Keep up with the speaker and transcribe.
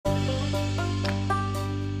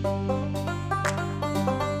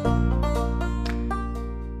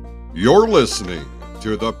You're listening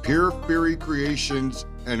to the Pure Fury Creations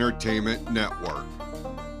Entertainment Network.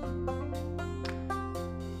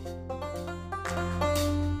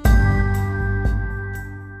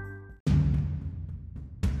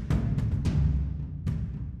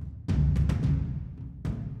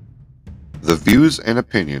 The views and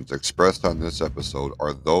opinions expressed on this episode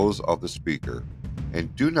are those of the speaker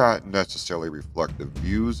and do not necessarily reflect the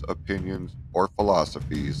views, opinions, or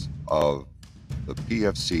philosophies of the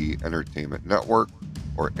PFC Entertainment Network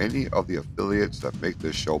or any of the affiliates that make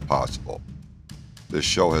this show possible. This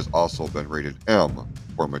show has also been rated M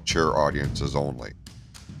for mature audiences only.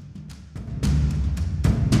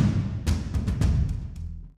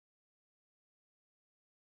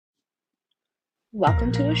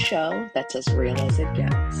 Welcome to a show that's as real as it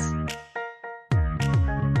gets.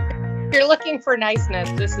 If you're looking for niceness,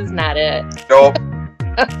 this is not it. Nope.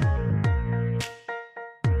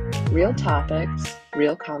 Real topics,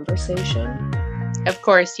 real conversation. Of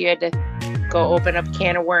course, you had to go open up a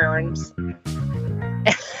can of worms.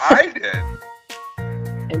 I did.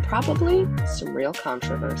 And probably some real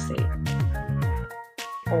controversy.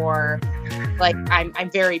 Or like I'm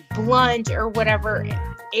very blunt or whatever.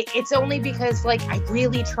 It's only because like I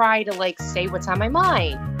really try to like say what's on my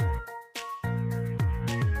mind.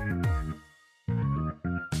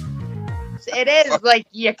 It is like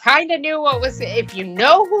you kind of knew what was, if you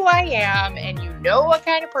know who I am and you know what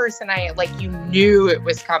kind of person I am, like you knew it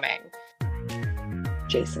was coming.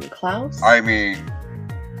 Jason Klaus. I mean,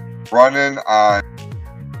 running on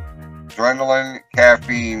adrenaline,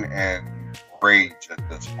 caffeine, and rage at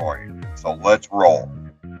this point. So let's roll.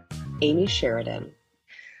 Amy Sheridan.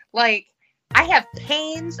 Like, I have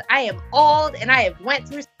pains, I am old, and I have went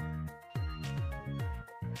through.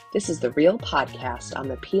 This is the Real Podcast on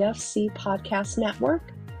the PFC Podcast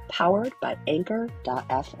Network, powered by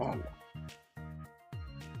Anchor.fm.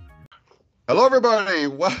 Hello, everybody.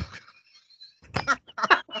 Welcome.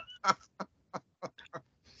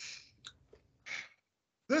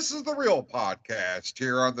 This is the Real Podcast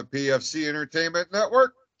here on the PFC Entertainment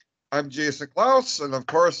Network. I'm Jason Klaus, and of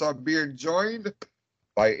course, I'm being joined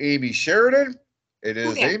by Amy Sheridan. It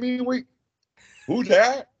is Amy Week. Who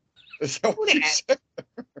that? Is that what you said?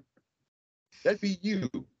 That'd be you,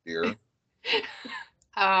 dear.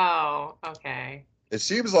 Oh, okay. It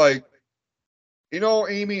seems like, you know,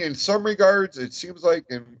 Amy, in some regards, it seems like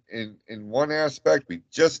in one aspect, we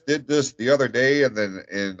just did this the other day, and then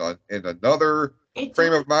in another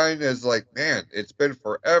frame of mind is like, man, it's been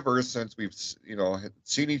forever since we've, you know,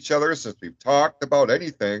 seen each other, since we've talked about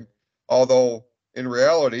anything. Although in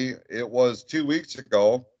reality, it was 2 weeks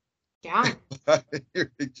ago. Yeah.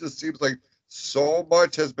 It just seems like so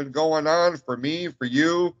much has been going on for me, for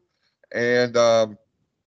you, and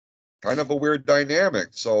kind of a weird dynamic.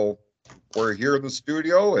 So we're here in the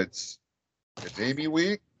studio. It's Amy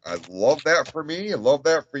Week. I love that for me. I love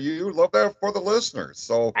that for you. Love that for the listeners.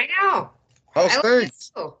 So I know. How's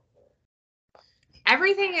things?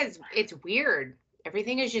 Everything it's weird.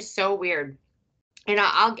 Everything is just so weird. And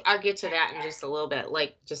I'll get to that in just a little bit,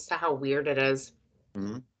 like just how weird it is.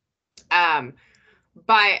 Mm-hmm.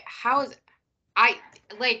 But how's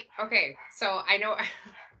okay, so I know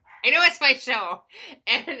it's my show,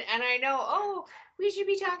 and I know, we should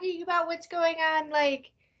be talking about what's going on like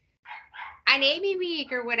on Amy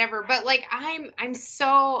Week or whatever, but like I'm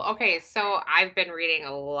so okay, so I've been reading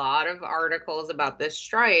a lot of articles about this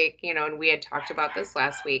strike, you know, and we had talked about this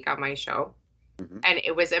last week on my show. Mm-hmm. And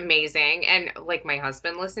it was amazing. And like my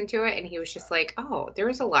husband listened to it and he was just like, oh, there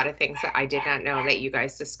was a lot of things that I did not know that you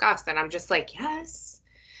guys discussed. And I'm just like, yes,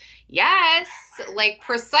 like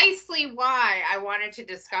precisely why I wanted to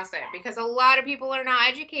discuss it, because a lot of people are not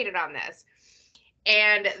educated on this.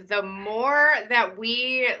 And the more that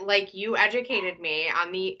you educated me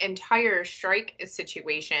on the entire strike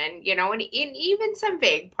situation, you know, and in even some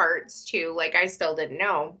vague parts too, like I still didn't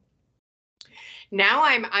know. Now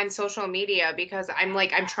I'm on social media because I'm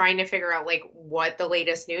trying to figure out like what the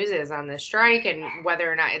latest news is on this strike and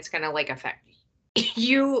whether or not it's going to like affect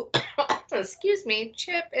you. Excuse me,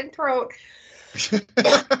 chip and throat. I'm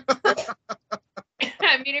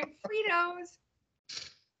eating Fritos.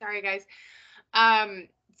 Sorry, guys.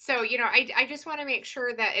 So, you know, I just want to make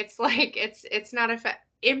sure that it's like, it's not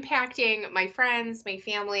impacting my friends, my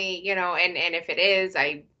family, you know, and if it is,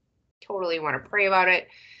 I totally want to pray about it,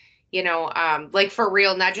 you know, like for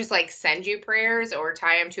real, not just like send you prayers or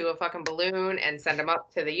tie them to a fucking balloon and send them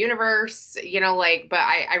up to the universe, you know, like, but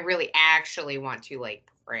I really actually want to like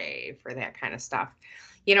pray for that kind of stuff,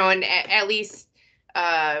 you know, and at least,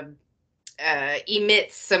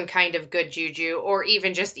 emits some kind of good juju, or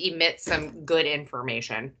even just emits some good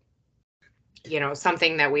information.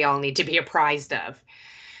 something that we all need to be apprised of.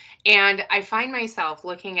 And I find myself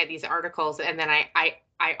looking at these articles, and then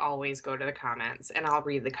I always go to the comments and I'll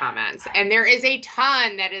read the comments. And there is a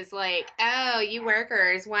ton that is like, oh, you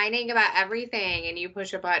workers whining about everything, and you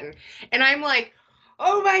push a button. And I'm like,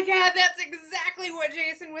 oh my God, that's exactly what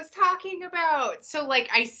Jason was talking about. So like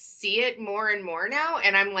I see it more and more now,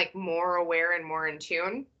 and I'm like more aware and more in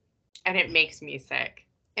tune. And it makes me sick.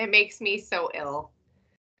 It makes me so ill.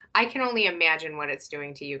 I can only imagine what it's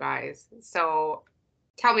doing to you guys. So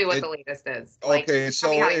tell me what the latest is. Like, Okay, tell me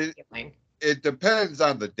so how you're feeling. it depends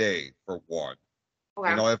on the day, for one.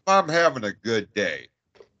 Okay. If I'm having a good day,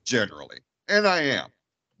 generally, and I am,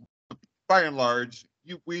 by and large,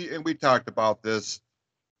 we talked about this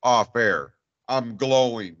off air. I'm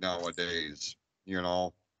glowing nowadays.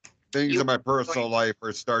 Things You in my personal life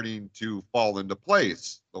are starting to fall into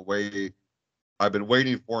place the way I've been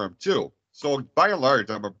waiting for them to. So by and large,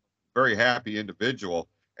 I'm a very happy individual.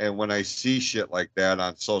 And when I see shit like that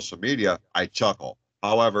on social media, I chuckle.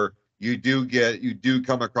 However, you do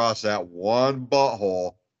come across that one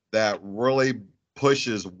butthole that really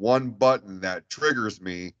pushes one button that triggers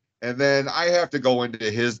me. And then I have to go into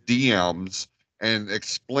his DMs and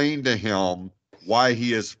explain to him why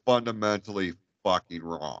he is fundamentally fucking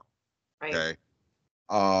wrong. right. Okay.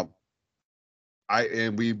 Um,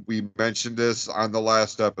 we mentioned this on the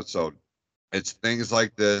last episode. It's things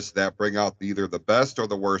like this that bring out either the best or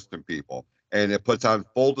the worst in people. And it puts on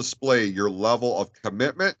full display your level of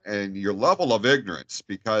commitment and your level of ignorance.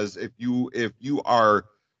 Because if you are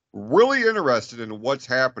really interested in what's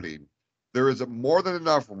happening, there is more than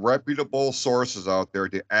enough reputable sources out there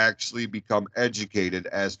to actually become educated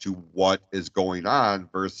as to what is going on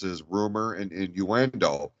versus rumor and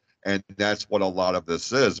innuendo. And that's what a lot of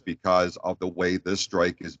this is because of the way this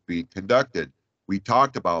strike is being conducted. We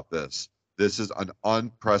talked about this. This is an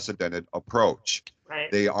unprecedented approach. Right.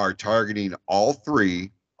 They are targeting all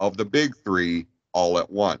three of the big three all at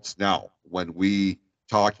once. Now, when we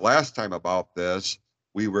talked last time about this,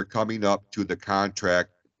 we were coming up to the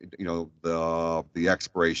contract, the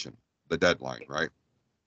expiration, the deadline, right?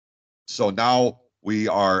 So now we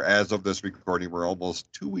are, as of this recording, we're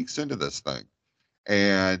almost 2 weeks into this thing.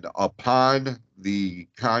 And upon the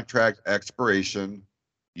contract expiration,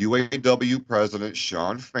 UAW President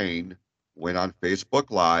Shawn Fain went on Facebook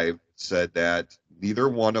Live, said that neither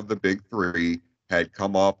one of the big three had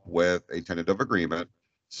come up with a tentative agreement.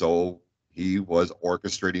 So he was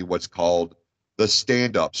orchestrating what's called the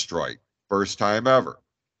stand-up strike, first time ever.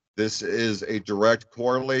 This is a direct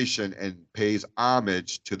correlation and pays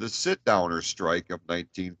homage to the sit-downer strike of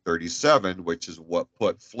 1937, which is what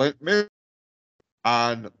put Flint, Michigan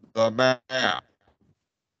on the map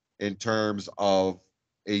in terms of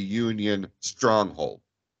a union stronghold.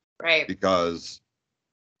 Right. Because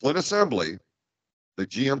Flint Assembly, the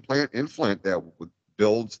GM plant in Flint that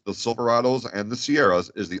builds the Silverados and the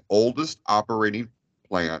Sierras, is the oldest operating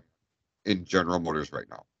plant in General Motors right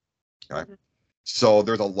now. Okay. Mm-hmm. So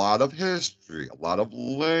there's a lot of history, a lot of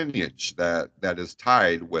lineage that is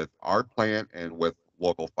tied with our plant and with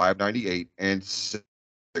Local 598 and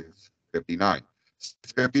 659.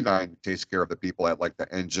 659 takes care of the people at like the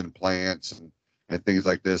engine plants and things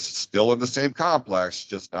like this, still in the same complex,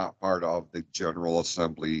 just not part of the General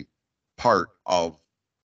Assembly part of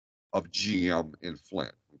GM in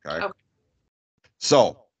Flint. Okay.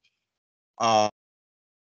 So,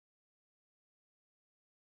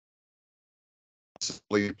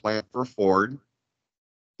 plant for Ford.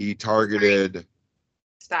 He targeted.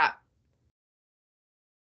 Stop.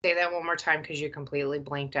 Say that one more time because you completely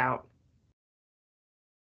blanked out.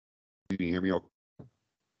 Can you hear me?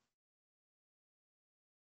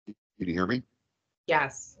 Can you hear me?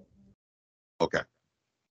 Yes. Okay.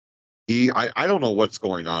 I don't know what's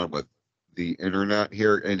going on with the internet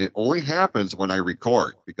here, and it only happens when I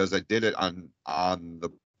record because I did it on the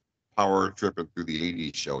Power Tripping Through the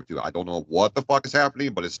 80s show too. I don't know what the fuck is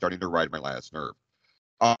happening, but it's starting to ride my last nerve.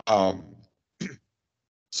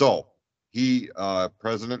 So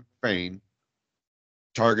President Fain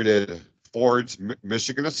targeted Ford's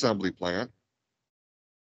Michigan assembly plant,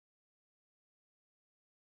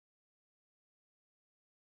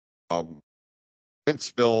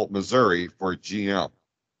 Wentzville, Missouri for GM.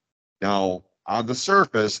 Now, on the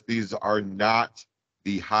surface, these are not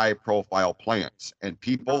the high profile plants, and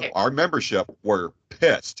people, our membership, were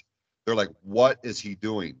pissed. They're like, what is he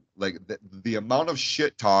doing? Like the amount of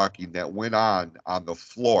shit talking that went on the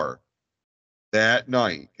floor that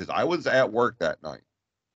night, because I was at work that night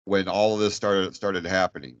when all of this started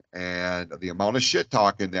happening, and the amount of shit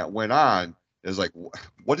talking that went on is like,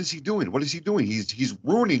 what is he doing? What is he doing? He's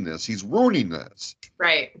ruining this. He's ruining this.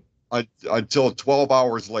 Right. until 12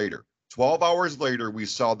 hours later. 12 hours later, we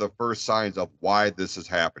saw the first signs of why this is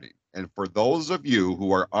happening. And for those of you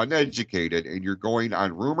who are uneducated and you're going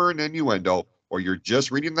on rumor and innuendo, or you're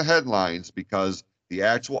just reading the headlines because the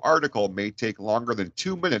actual article may take longer than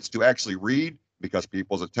 2 minutes to actually read because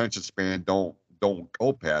people's attention span don't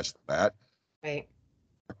go past that. Right.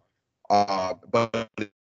 But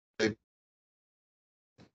it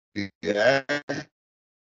actually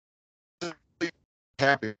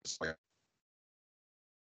happens.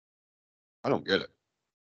 I don't get it.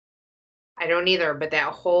 I don't either, but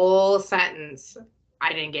that whole sentence,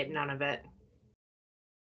 I didn't get none of it.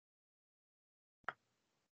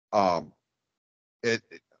 It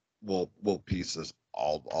we'll piece this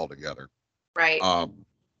all together. Right.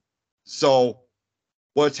 So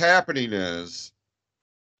what's happening is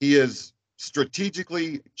he is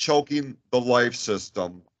strategically choking the life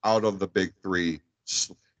system out of the big three.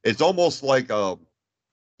 It's almost like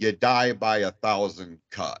you die by 1,000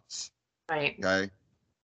 cuts. Right. Okay.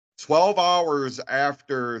 12 hours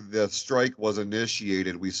after the strike was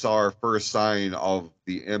initiated, we saw our first sign of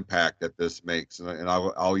the impact that this makes. And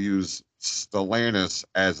I'll use Stellantis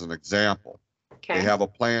as an example. Okay. They have a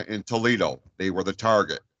plant in Toledo. They were the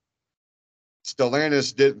target.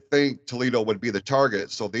 Stellantis didn't think Toledo would be the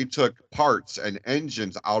target, so they took parts and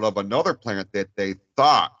engines out of another plant that they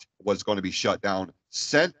thought was going to be shut down,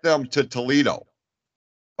 sent them to Toledo.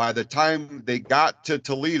 By the time they got to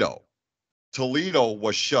Toledo, Toledo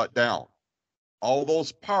was shut down. All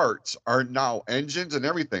those parts are now, engines and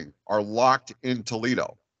everything are locked in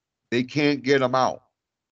Toledo. They can't get them out.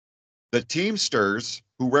 The Teamsters,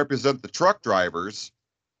 who represent the truck drivers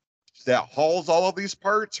that hauls all of these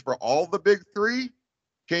parts for all the big three,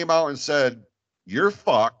 came out and said, you're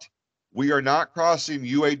fucked. We are not crossing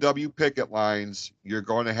UAW picket lines. You're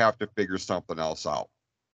going to have to figure something else out.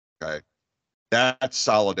 Okay. That's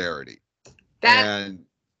solidarity. And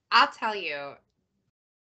I'll tell you,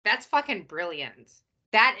 that's fucking brilliant.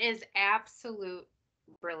 That is absolute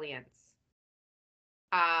brilliance.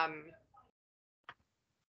 I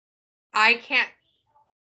can't.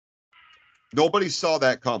 Nobody saw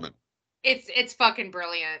that coming. It's fucking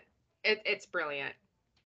brilliant. It's brilliant.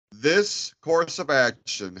 This course of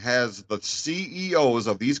action has the CEOs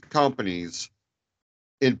of these companies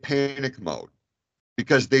in panic mode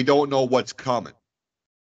because they don't know what's coming.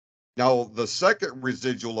 Now, the second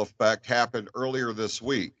residual effect happened earlier this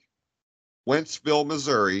week. Wentzville,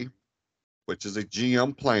 Missouri, which is a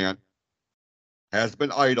GM plant, has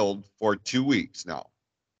been idled for 2 weeks now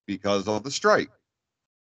because of the strike.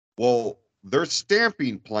 Well, their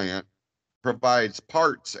stamping plant provides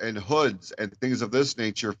parts and hoods and things of this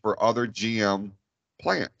nature for other GM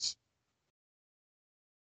plants.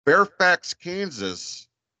 Fairfax, Kansas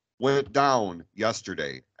went down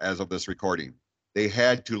yesterday as of this recording. They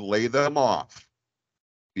had to lay them off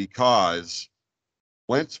because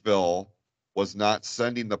Wentzville was not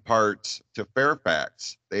sending the parts to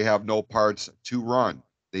Fairfax. They have no parts to run.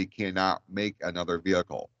 They cannot make another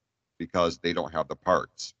vehicle because they don't have the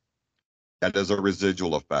parts. That is a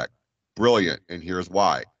residual effect. Brilliant. And here's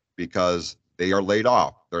why. Because they are laid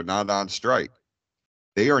off. They're not on strike.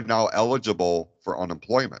 They are now eligible for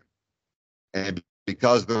unemployment. And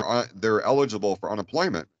because they're eligible for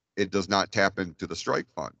unemployment, it does not tap into the strike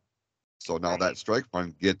fund. So now that strike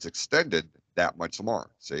fund gets extended that much more.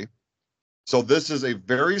 See? So this is a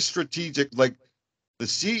very strategic, like the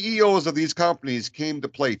CEOs of these companies came to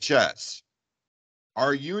play chess.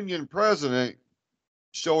 Our union president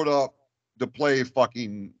showed up to play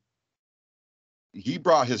fucking, he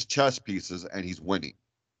brought his chess pieces and he's winning.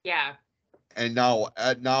 Yeah. And now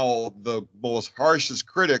the most harshest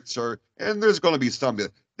critics are, and there's going to be some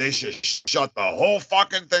that they should shut the whole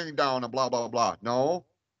fucking thing down and blah, blah, blah. No,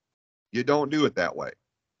 you don't do it that way.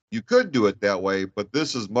 You could do it that way, but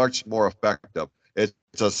this is much more effective. It's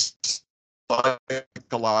a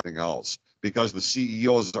psychological else because the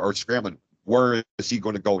CEOs are scrambling. Where is he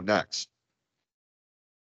going to go next?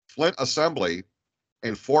 Flint Assembly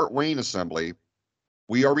and Fort Wayne Assembly,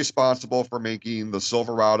 we are responsible for making the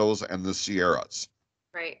Silverados and the Sierras.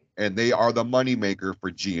 Right. And they are the moneymaker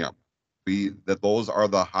for GM. Those are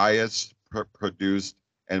the highest produced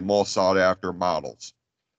and most sought after models.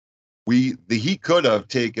 He could have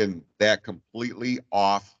taken that completely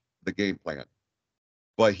off the game plan,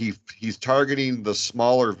 but he's targeting the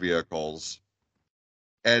smaller vehicles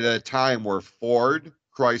at a time where Ford,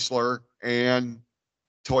 Chrysler, and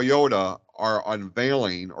Toyota are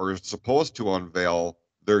unveiling or supposed to unveil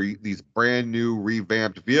these brand new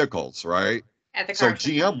revamped vehicles, right? So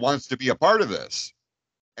GM wants to be a part of this,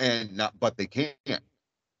 but they can't.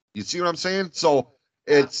 You see what I'm saying? So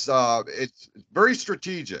it's very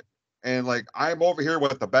strategic. and like I'm over here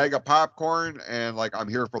with a bag of popcorn and like I'm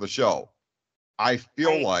here for the show. I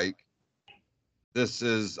feel Right. like this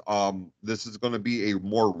is going to be a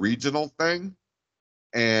more regional thing.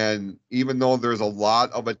 And even though there's a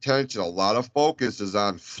lot of attention, a lot of focus is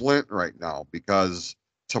on Flint right now, because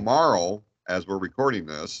tomorrow, as we're recording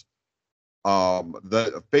this,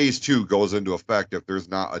 the phase 2 goes into effect if there's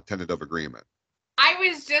not a tentative agreement. I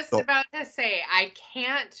was just So, about to say, I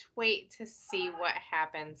can't wait to see what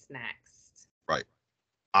happens next. right.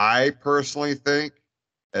 I personally think,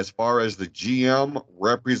 as far as the GM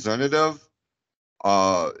representative,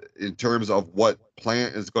 in terms of what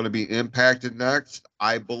plant is going to be impacted next,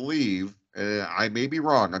 I believe, and I may be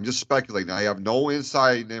wrong, I'm just speculating, I have no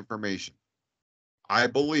inside information. I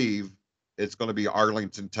believe it's going to be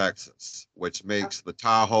Arlington, Texas, which makes the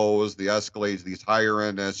Tahoes, the Escalades, these higher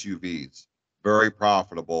end SUVs, very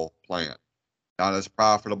profitable plant. Not as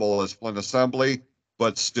profitable as Flint Assembly,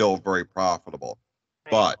 but still very profitable.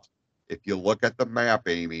 Right. But if you look at the map,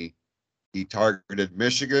 Amy, he targeted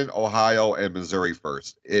Michigan, Ohio, and Missouri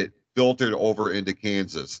first. It filtered over into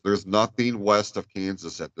Kansas. There's nothing west of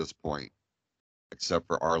Kansas at this point, except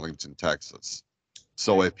for Arlington, Texas.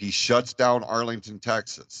 So if he shuts down Arlington,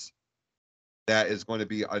 Texas, that is going to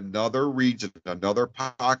be another region, another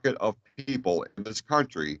pocket of people in this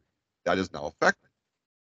country that is now affected.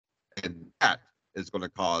 And that is going to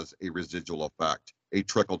cause a residual effect, a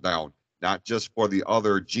trickle down, not just for the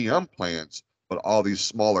other GM plants, but all these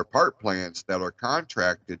smaller part plants that are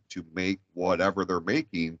contracted to make whatever they're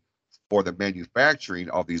making for the manufacturing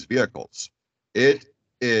of these vehicles. It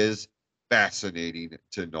is fascinating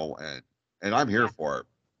to no end, and I'm here for it.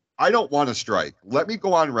 I don't want to strike. Let me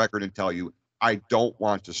go on record and tell you, I don't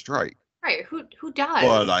want to strike. Right. Who does?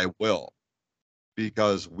 But I will,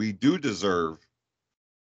 because we do deserve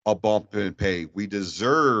a bump in pay. We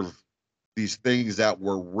deserve these things that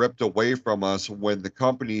were ripped away from us when the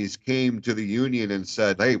companies came to the union and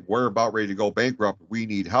said, hey, we're about ready to go bankrupt. We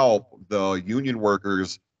need help. The union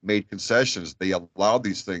workers made concessions. They allowed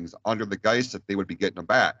these things under the guise that they would be getting them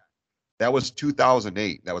back. That was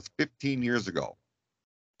 2008. That was 15 years ago.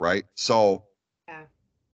 Right? So Yeah.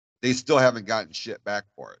 they still haven't gotten shit back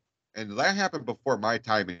for it. And that happened before my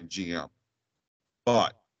time in GM.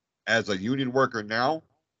 But as a union worker now,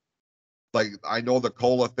 like I know the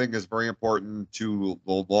COLA thing is very important to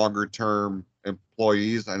the longer term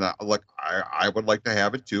employees, and I would like to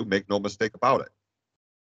have it too. Make no mistake about it.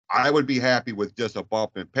 I would be happy with just a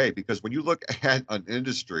bump in pay, because when you look at an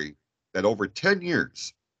industry that over 10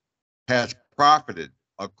 years has profited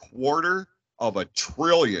 $250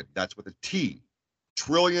 billion, that's with a T, $1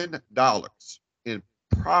 trillion in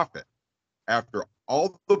profit after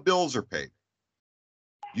all the bills are paid.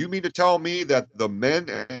 You mean to tell me that the men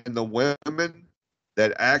and the women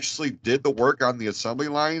that actually did the work on the assembly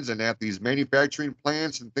lines and at these manufacturing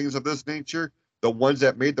plants and things of this nature, the ones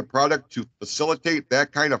that made the product to facilitate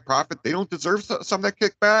that kind of profit, they don't deserve some of that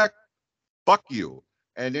kickback? Fuck you.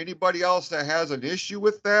 And anybody else that has an issue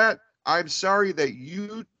with that, I'm sorry that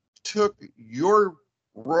you took your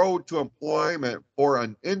road to employment for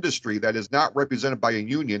an industry that is not represented by a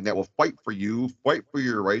union that will fight for you, fight for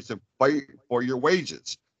your rights, and fight for your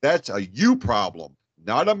wages. That's a you problem,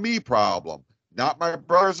 not a me problem, not my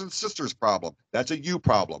brothers and sisters problem. That's a you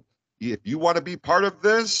problem. If you want to be part of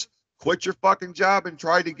this, quit your fucking job and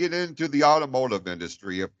try to get into the automotive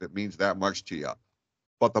industry if it means that much to you.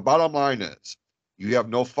 But the bottom line is, you have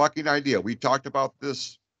no fucking idea. We talked about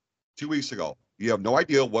this 2 weeks ago. You have no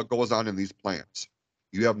idea what goes on in these plants.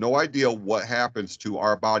 You have no idea what happens to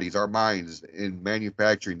our bodies, our minds in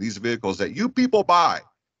manufacturing these vehicles that you people buy,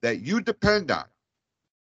 that you depend on.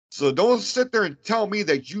 So don't sit there and tell me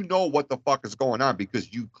that you know what the fuck is going on,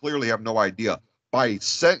 because you clearly have no idea. By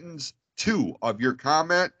sentence 2 of your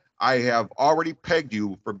comment, I have already pegged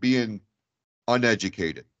you for being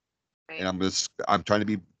uneducated. Right. And I'm trying to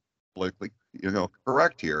be politically,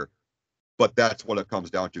 correct here, but that's what it comes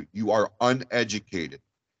down to. You are uneducated.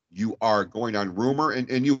 You are going on rumor and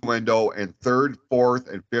innuendo and third, fourth,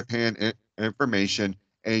 and fifth hand information,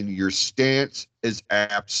 and your stance is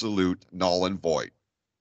absolute null and void.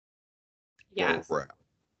 Yes.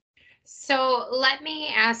 So let me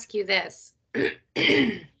ask you this.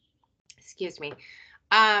 Excuse me.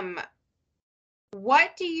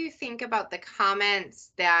 What do you think about the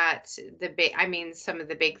comments that some of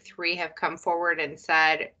the big three have come forward and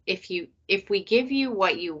said, if we give you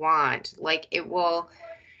what you want, like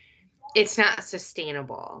it's not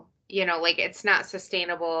sustainable. It's not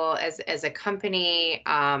sustainable as a company.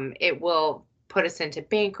 It will put us into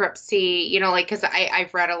bankruptcy, because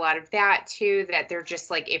I've read a lot of that too, that they're just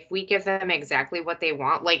like, if we give them exactly what they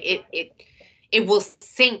want, like it it will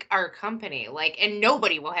sink our company, like, and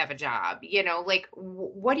nobody will have a job, you know, like,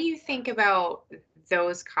 what do you think about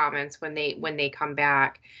those comments when they come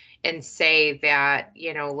back and say that,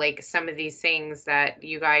 you know, like some of these things that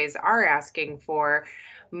you guys are asking for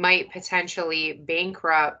might potentially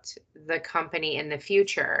bankrupt the company in the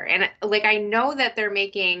future? And like, I know that they're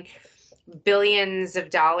making billions of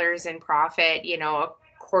dollars in profit, you know,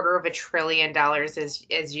 $250 billion,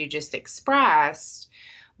 as you just expressed,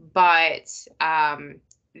 but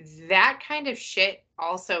that kind of shit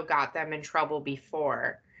also got them in trouble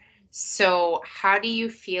before. So how do you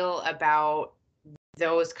feel about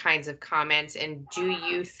those kinds of comments, and do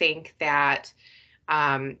you think that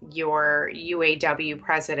your UAW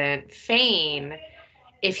president Fain,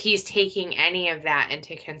 if he's taking any of that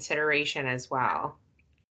into consideration as well?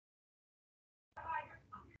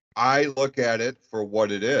 I look at it for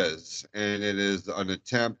what it is, and it is an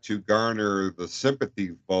attempt to garner the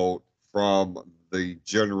sympathy vote from the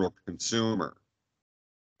general consumer.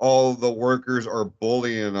 All the workers are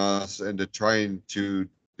bullying us into trying to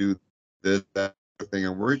do this, that thing,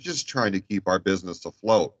 and we're just trying to keep our business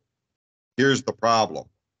afloat. Here's the problem.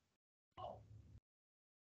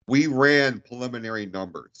 We ran preliminary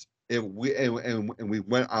numbers. And we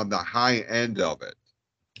went on the high end of it.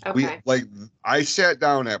 Okay. I sat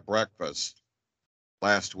down at breakfast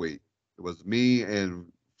last week. It was me and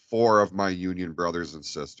four of my union brothers and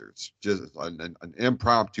sisters. Just an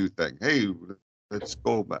impromptu thing. Hey, let's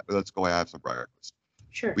go have some breakfast.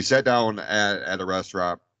 Sure. We sat down at a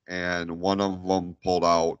restaurant, and one of them pulled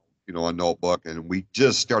out, a notebook, and we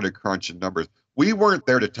just started crunching numbers. We weren't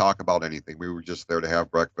there to talk about anything. We were just there to have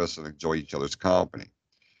breakfast and enjoy each other's company.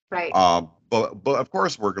 Right. But of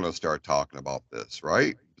course we're going to start talking about this,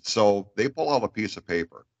 right? So they pull out a piece of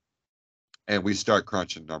paper, and we start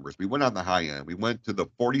crunching numbers. We went on the high end. We went to the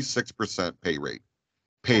 46%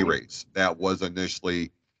 pay raise that was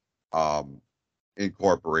initially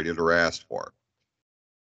incorporated or asked for.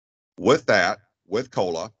 With that, with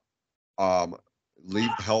COLA,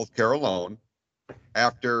 leave healthcare alone.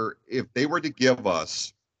 If they were to give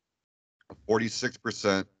us a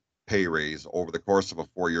 46% pay raise over the course of a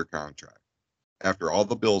 4-year contract, after all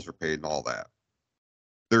the bills are paid and all that,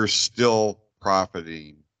 they're still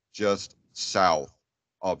profiting just south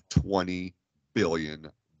of $20 billion.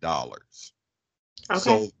 Okay.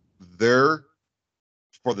 So they're,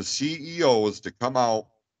 for the CEOs to come out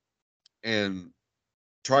and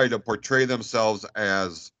try to portray themselves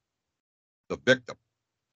as the victim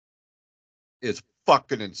is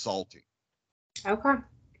fucking insulting. Okay.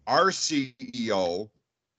 Our CEO,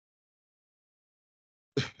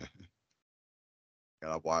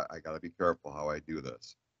 I gotta be careful how I do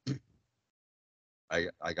this.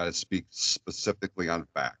 I gotta speak specifically on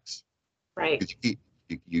facts. Right. Because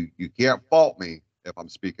you can't fault me if I'm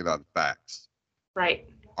speaking on facts. Right.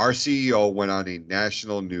 Our CEO went on a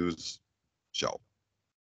national news show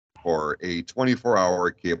for a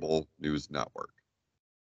 24-hour cable news network.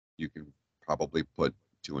 You can probably put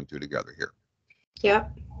 2 and 2 together here.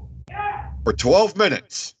 Yep. For 12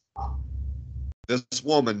 minutes, this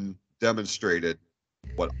woman demonstrated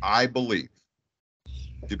what I believe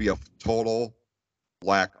to be a total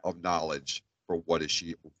lack of knowledge for what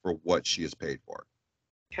she is paid for.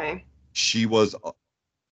 Okay. She was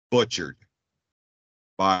butchered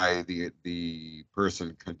by the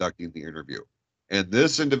person conducting the interview. And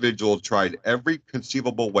this individual tried every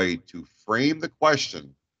conceivable way to frame the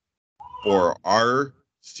question for our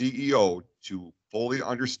CEO to fully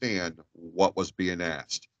understand what was being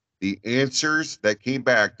asked. The answers that came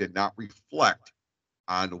back did not reflect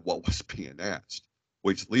on what was being asked,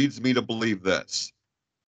 which leads me to believe this.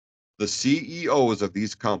 The CEOs of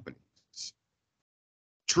these companies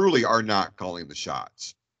truly are not calling the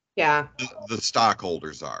shots. Yeah. The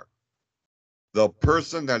stockholders are. The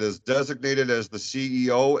person that is designated as the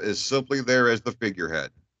CEO is simply there as the figurehead.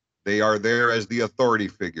 They are there as the authority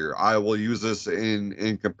figure. I will use this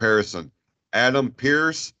in comparison. Adam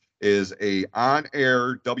Pearce is a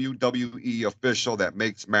on-air WWE official that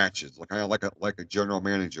makes matches, kind of like a general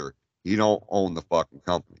manager. He don't own the fucking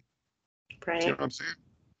company. Right. See what I'm saying?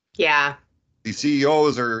 Yeah. The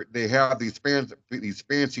CEOs they have these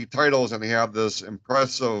fancy titles, and they have this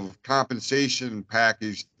impressive compensation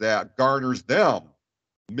package that garners them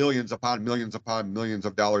millions upon millions upon millions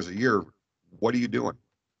of dollars a year. What are you doing?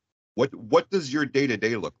 What does your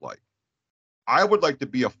day-to-day look like? I would like to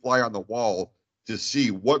be a fly on the wall to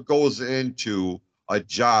see what goes into a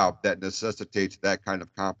job that necessitates that kind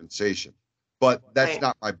of compensation. But that's Right.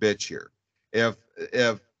 not my bitch here. If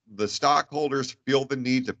the stockholders feel the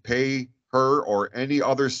need to pay her or any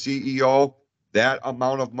other CEO that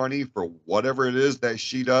amount of money for whatever it is that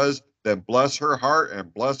she does, then bless her heart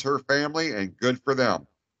and bless her family, and good for them.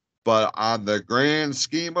 But on the grand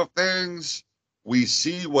scheme of things, we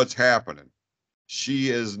see what's happening. She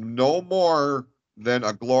is no more than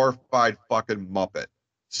a glorified fucking Muppet.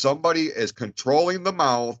 Somebody is controlling the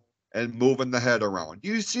mouth and moving the head around. Do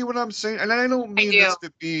you see what I'm saying? And I don't I mean do. this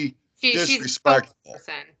to be She's a disrespectful.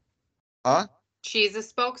 spokesperson. Huh? She's a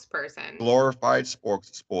spokesperson. Glorified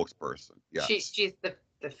spokesperson. Yes. She's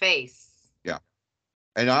the face. Yeah.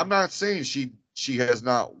 And I'm not saying she has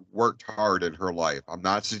not worked hard in her life. I'm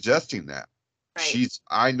not suggesting that. Right.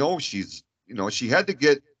 I know she's, she had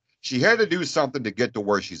to do something to get to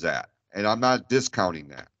where she's at. And I'm not discounting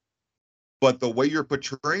that. But the way you're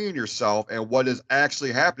portraying yourself and what is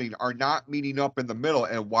actually happening are not meeting up in the middle.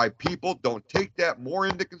 And why people don't take that more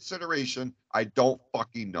into consideration, I don't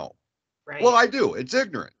fucking know. Right. Well, I do. It's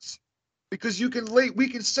ignorance. Because we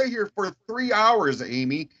can sit here for 3 hours,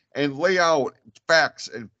 Amy, and lay out facts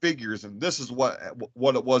and figures, and this is what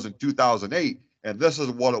it was in 2008, and this is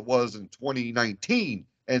what it was in 2019,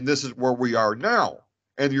 and this is where we are now.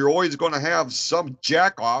 And you're always going to have some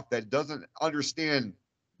jack off that doesn't understand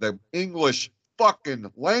the English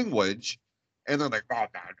fucking language, and they're like, oh,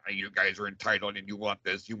 you guys are entitled, and you want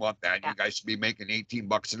this, you want that, you guys should be making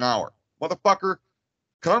 $18 an hour. Motherfucker,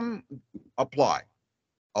 come apply.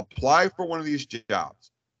 Apply for one of these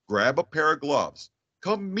jobs. Grab a pair of gloves.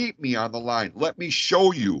 Come meet me on the line. Let me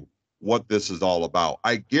show you what this is all about.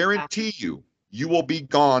 I guarantee you will be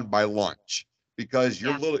gone by lunch because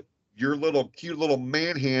your little cute little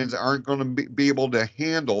man hands aren't going to be able to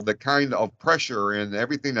handle the kind of pressure and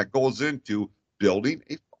everything that goes into building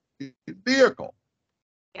a vehicle.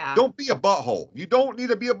 Yeah. Don't be a butthole. You don't need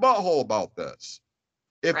to be a butthole about this.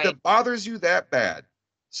 If it bothers you that bad,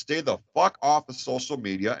 stay the fuck off of social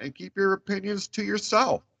media and keep your opinions to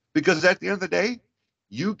yourself. Because at the end of the day,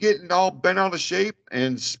 you getting all bent out of shape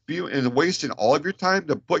and spewing and wasting all of your time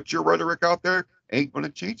to put your rhetoric out there ain't going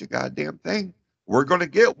to change a goddamn thing. We're going to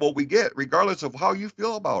get what we get, regardless of how you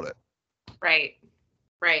feel about it. Right.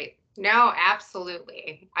 Right. No,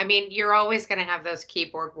 absolutely. I mean, you're always going to have those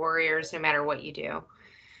keyboard warriors no matter what you do.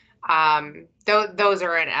 Those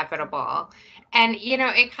are inevitable. And,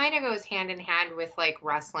 it kind of goes hand in hand with like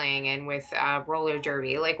wrestling and with roller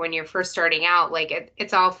derby. Like when you're first starting out, like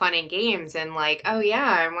it's all fun and games and like, oh yeah,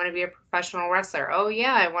 I want to be a professional wrestler. Oh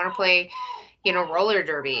yeah, I want to play, roller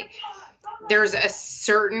derby. There's a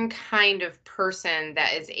certain kind of person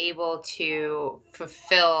that is able to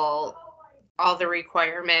fulfill all the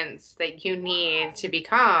requirements that you need to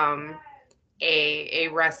become a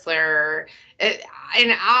wrestler.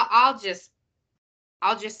 And I'll just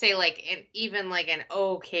say like even like an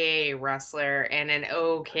okay wrestler and an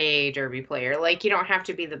okay derby player. Like you don't have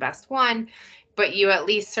to be the best one, but you at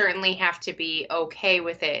least certainly have to be okay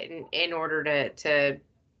with it in order to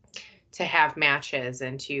have matches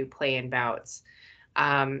and to play in bouts.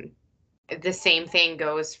 The same thing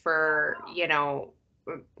goes for,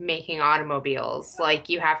 making automobiles. Like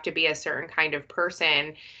you have to be a certain kind of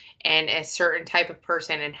person and a certain type of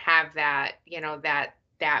person and have that,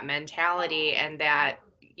 that mentality and that,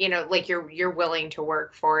 like you're willing to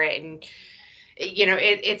work for it. And,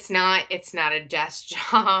 it's not a desk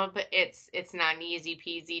job. It's not an easy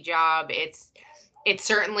peasy job. It's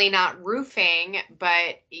certainly not roofing,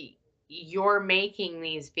 but you're making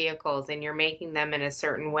these vehicles and you're making them in a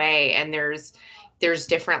certain way. And there's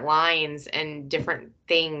different lines and different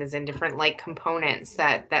things and different like components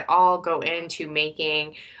that all go into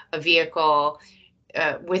making a vehicle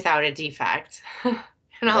without a defect.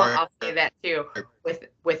 And I'll say that too,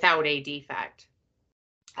 without a defect.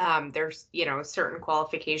 There's, certain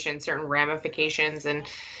qualifications, certain ramifications, and,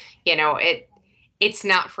 it's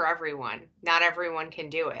not for everyone. Not everyone can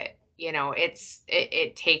do it.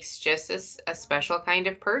 It takes just a special kind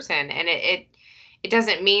of person. And it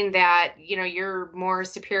doesn't mean that, you're more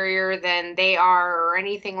superior than they are or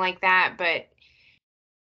anything like that, but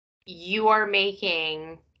you are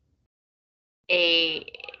making a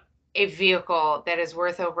vehicle that is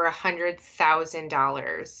worth over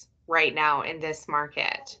 $100,000 right now in this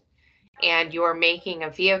market. And you're making a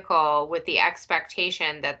vehicle with the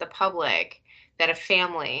expectation that the public, that a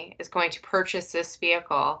family is going to purchase this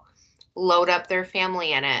vehicle, load up their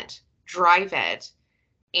family in it, drive it,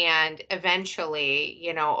 and eventually,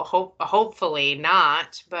 hopefully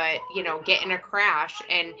not, but, get in a crash,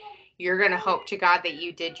 and you're going to hope to God that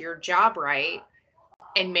you did your job right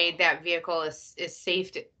and made that vehicle as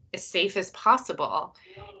safe as safe as possible.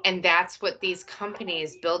 And that's what these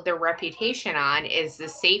companies build their reputation on, is the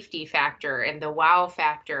safety factor and the wow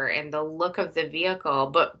factor and the look of the vehicle.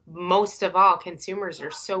 But most of all, consumers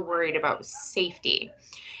are so worried about safety.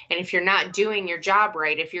 And if you're not doing your job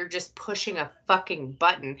right, if you're just pushing a fucking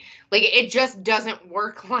button, like, it just doesn't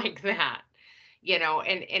work like that, you know.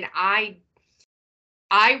 And I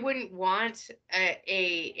wouldn't want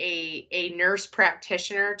a nurse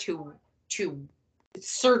practitioner to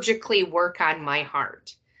surgically work on my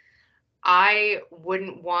heart. I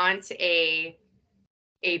wouldn't want a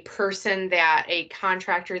person, that a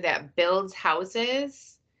contractor that builds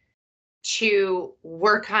houses, to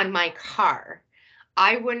work on my car.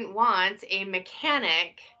 I wouldn't want a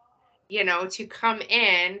mechanic, you know, to come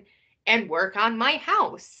in and work on my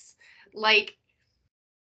house. Like,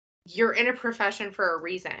 you're in a profession for a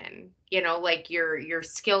reason, you know, like, you're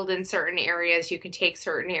skilled in certain areas, you can take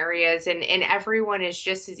certain areas, and everyone is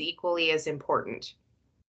just as equally as important.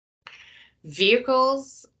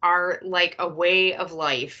 Vehicles are like a way of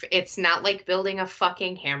life. It's not like building a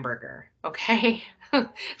fucking hamburger, okay?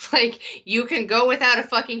 Like, you can go without a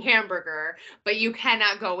fucking hamburger, but you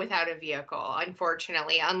cannot go without a vehicle,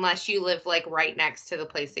 unfortunately, unless you live like right next to the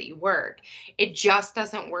place that you work. It just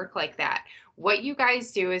doesn't work like that. What you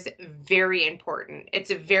guys do is very important.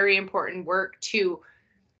 It's a very important work to,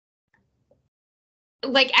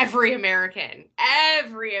 like, every American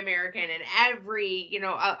and every, you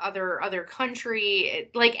know, other country,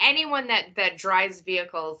 like anyone that drives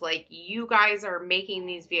vehicles, like, you guys are making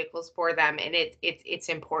these vehicles for them, and it's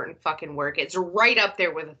important fucking work. It's right up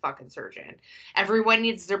there with a fucking surgeon. Everyone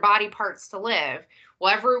needs their body parts to live.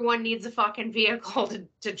 Well, everyone needs a fucking vehicle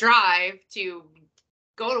to drive, to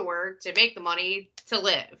go to work, to make the money, to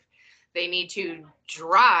live. They need to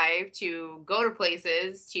drive to go to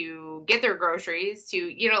places, to get their groceries, to,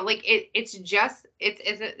 you know, like, it's just,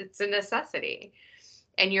 it's a necessity.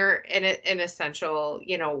 And you're an essential,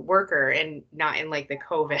 you know, worker, and not in like the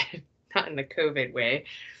COVID, not in the COVID way,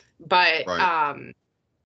 but Right.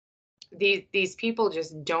 these people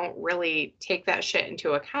just don't really take that shit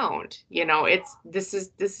into account. You know, this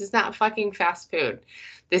is not fucking fast food.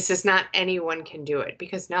 This is not anyone can do it,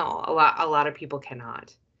 because no, a lot of people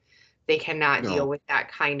cannot. They cannot deal No. with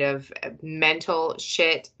that kind of mental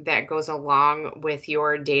shit that goes along with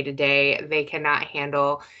your day to day. They cannot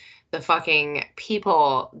handle the fucking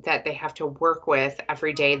people that they have to work with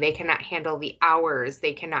every day. They cannot handle the hours.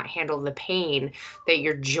 They cannot handle the pain that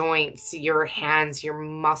your joints, your hands, your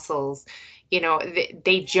muscles, you know,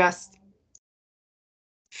 they just,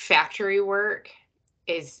 factory work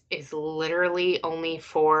is literally only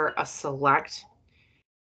for a select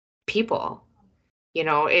people. You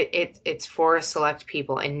know, it's for a select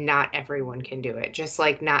people, and not everyone can do it. Just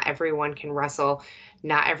like not everyone can wrestle,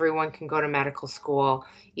 not everyone can go to medical school,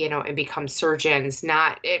 you know, and become surgeons.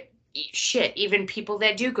 Not it shit, even people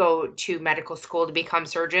that do go to medical school to become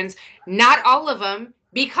surgeons, not all of them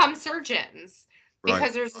become surgeons, Right.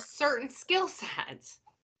 because there's a certain skill set.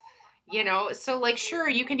 You know, so like, sure,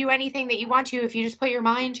 you can do anything that you want to if you just put your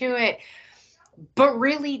mind to it. But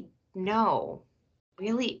really, no.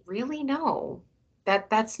 Really, no.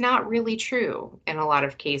 That's not really true in a lot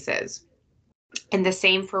of cases. And the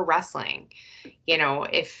same for wrestling. You know,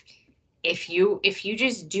 if you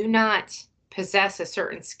just do not possess a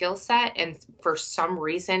certain skill set, and for some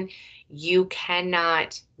reason you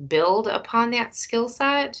cannot build upon that skill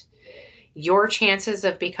set, your chances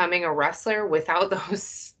of becoming a wrestler without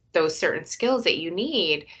those certain skills that you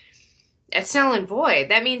need, it's null and void.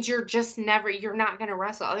 That means you're not going to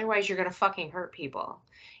wrestle. Otherwise, you're going to fucking hurt people.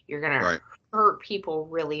 You're going to Right. hurt people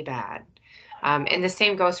really bad. And the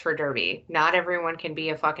same goes for derby. Not everyone can be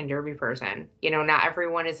a fucking derby person. You know, not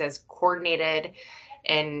everyone is as coordinated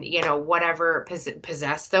and, you know, whatever,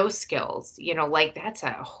 possess those skills. You know, like, that's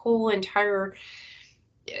a whole entire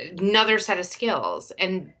another set of skills.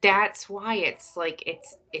 And that's why it's like,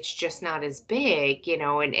 it's just not as big, you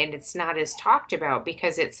know, and it's not as talked about,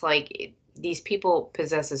 because it's like, these people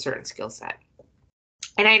possess a certain skill set.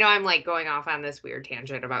 And I know I'm like going off on this weird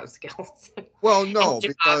tangent about skills Well, and no, jobs.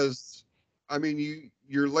 because I mean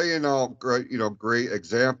you're laying out great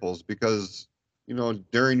examples because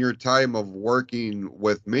during your time of working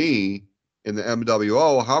with me in the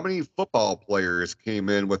MWO, how many football players came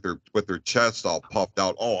in with their chests all puffed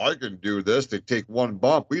out? Oh, I can do this. They take one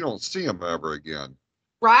bump, we don't see them ever again.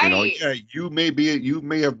 Right. Yeah, you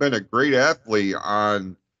may have been a great athlete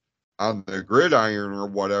on the gridiron or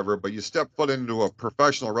whatever, but you step foot into a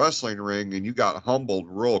professional wrestling ring and you got humbled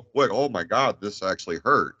real quick. Oh my God, this actually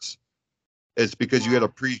hurts. It's because you had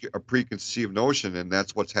Yeah. a preconceived notion, and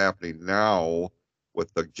that's what's happening now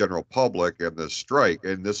with the general public and the strike.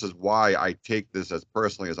 And this is why I take this as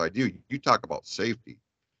personally as I do. You talk about safety.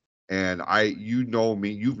 And you know me,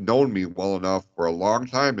 you've known me well enough for a long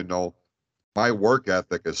time to know my work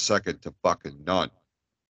ethic is second to fucking none.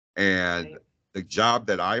 And the job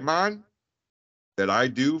that I'm on, that I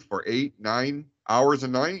do for 8, 9 hours a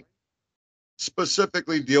night,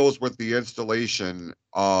 specifically deals with the installation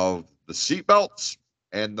of the seatbelts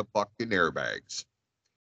and the fucking airbags.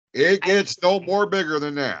 It gets no more bigger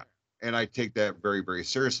than that. And I take that very, very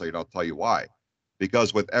seriously. And I'll tell you why.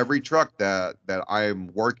 Because with every truck that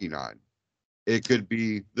I'm working on, it could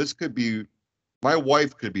be, my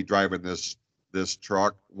wife could be driving this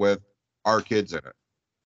truck with our kids in it.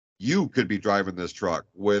 You could be driving this truck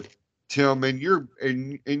with Tim and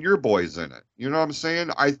your boys in it. You know what I'm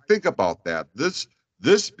saying? I think about that.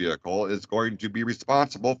 This vehicle is going to be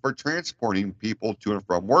responsible for transporting people to and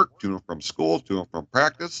from work, to and from school, to and from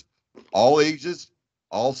practice, all ages,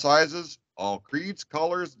 all sizes, all creeds,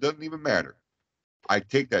 colors, doesn't even matter. I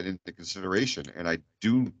take that into consideration, and I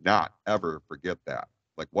do not ever forget that.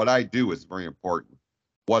 Like, what I do is very important.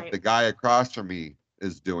 What the guy across from me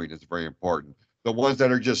is doing is very important. The ones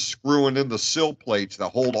that are just screwing in the sill plates that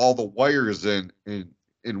hold all the wires in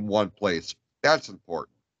one place, that's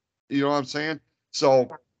important. You know what I'm saying? So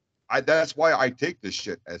that's why I take this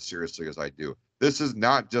shit as seriously as I do. This is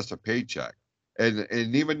not just a paycheck. And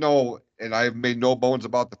even though, and I've made no bones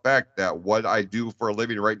about the fact that what I do for a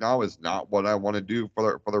living right now is not what I want to do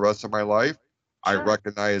for the rest of my life. Sure. I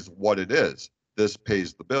recognize what it is. This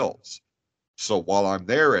pays the bills. So while I'm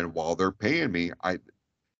there and while they're paying me,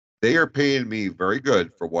 they are paying me very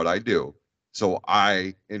good for what I do. So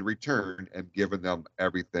I, in return, am giving them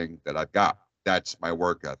everything that I've got. That's my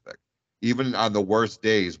work ethic. Even on the worst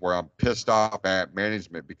days where I'm pissed off at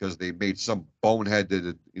management because they made some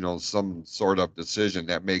boneheaded, some sort of decision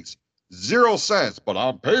that makes 0 sense, but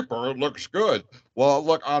on paper it looks good. Well,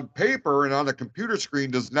 look, on paper and on a computer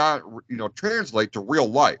screen does not, translate to real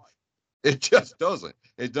life. It just doesn't.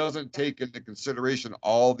 It doesn't take into consideration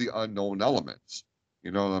all the unknown elements.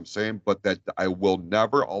 You know what I'm saying? But that I will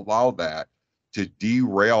never allow that to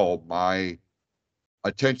derail my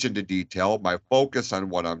attention to detail, my focus on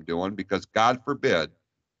what I'm doing, because God forbid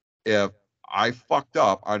if I fucked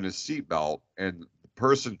up on a seatbelt and the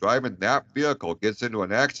person driving that vehicle gets into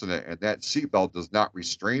an accident and that seatbelt does not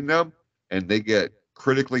restrain them and they get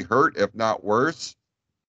critically hurt, if not worse,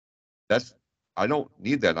 I don't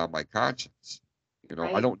need that on my conscience.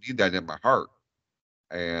 I don't need that in my heart.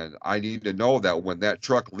 And I need to know that when that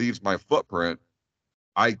truck leaves my footprint,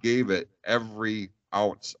 I gave it every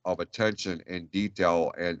ounce of attention and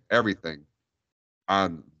detail and everything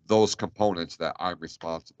on those components that I'm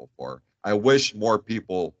responsible for. I wish more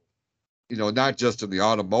people, not just in the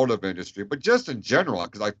automotive industry, but just in general,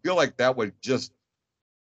 because I feel like that would just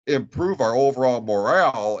improve our overall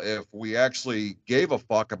morale if we actually gave a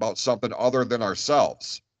fuck about something other than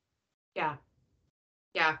ourselves. Yeah.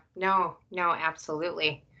 Yeah. No,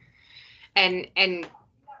 absolutely. And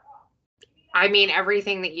I mean,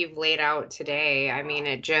 everything that you've laid out today, I mean,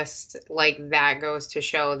 it just like that goes to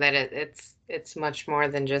show that it's much more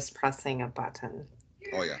than just pressing a button.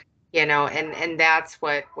 Oh yeah. And that's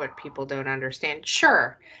what people don't understand.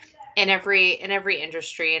 Sure. In every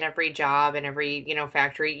industry, in every job, in every,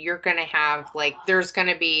 factory, you're going to have like, there's going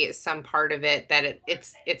to be some part of it that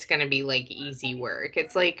it's going to be like easy work.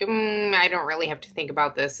 It's like, I don't really have to think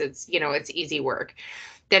about this. It's, it's easy work.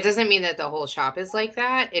 That doesn't mean that the whole shop is like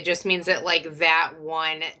that. It just means that like that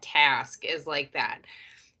one task is like that.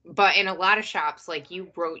 But in a lot of shops, like you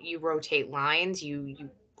rotate lines, you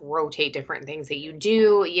rotate different things that you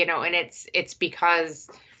do, and it's because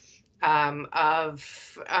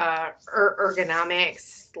of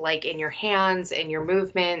ergonomics, like in your hands and your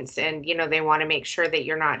movements, and they want to make sure that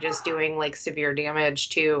you're not just doing like severe damage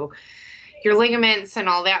to your ligaments and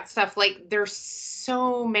all that stuff. Like there's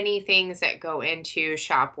so many things that go into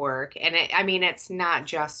shop work, and it's not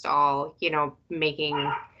just all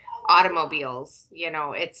making automobiles.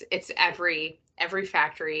 It's every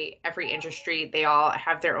factory, every industry. They all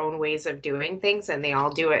have their own ways of doing things, and they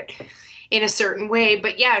all do it in a certain way.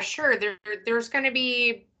 But yeah, sure, there's going to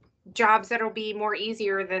be jobs that'll be more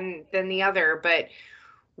easier than the other, but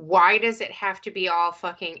why does it have to be all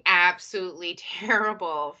fucking absolutely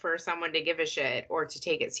terrible for someone to give a shit or to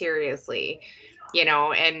take it seriously?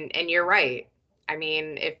 And you're right. I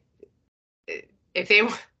mean, if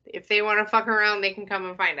they want to fuck around, they can come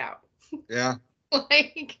and find out. Yeah.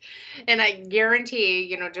 Like, and I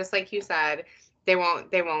guarantee, just like you said, they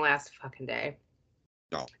won't last a fucking day.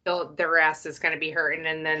 No. Their ass is going to be hurting,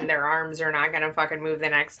 and then their arms are not going to fucking move the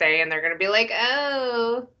next day, and they're going to be like,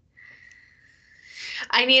 oh,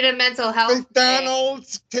 I need a mental health day.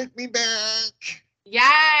 McDonald's, take me back.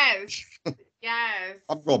 Yes. Yes.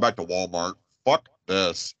 I'm going back to Walmart. Fuck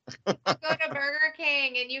this. Go to Burger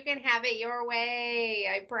King and you can have it your way.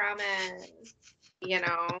 I promise. You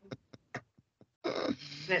know, and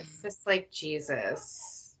it's just like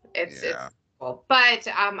Jesus. It's Yeah. cool. But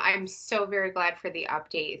I'm so very glad for the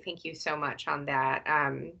update. Thank you so much on that.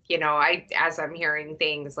 You know, as I'm hearing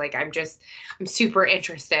things, like I'm super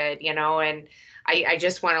interested, you know, and I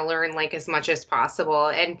just want to learn like as much as possible.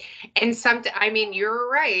 And I mean,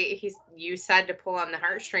 you're right. You said to pull on the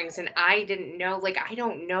heartstrings, and I didn't know, like I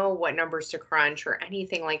don't know what numbers to crunch or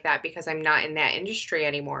anything like that because I'm not in that industry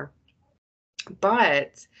anymore.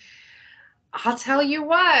 But I'll tell you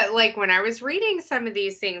what, like when I was reading some of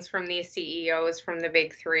these things from these CEOs from the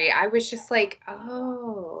big three, I was just like,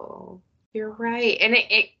 oh, you're right. And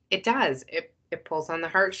it does. It pulls on the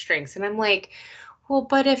heartstrings. And I'm like, well,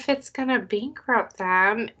 but if it's gonna bankrupt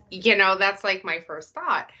them, you know, that's like my first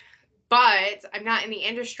thought. But I'm not in the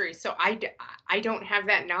industry, so I don't have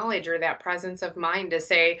that knowledge or that presence of mind to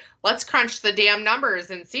say, let's crunch the damn numbers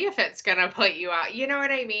and see if it's gonna put you out. You know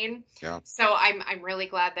what I mean? Yeah. So I'm really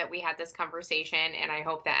glad that we had this conversation, and I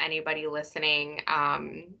hope that anybody listening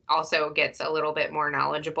also gets a little bit more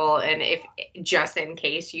knowledgeable. And if just in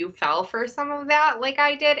case you fell for some of that, like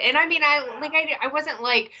I did, and I mean, I wasn't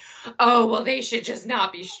like, oh well, they should just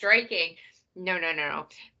not be striking. No.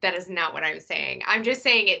 That is not what I'm saying. I'm just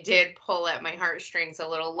saying it did pull at my heartstrings a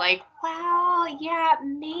little, like, well, yeah,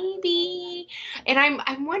 maybe. And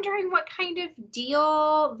I'm wondering what kind of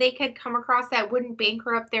deal they could come across that wouldn't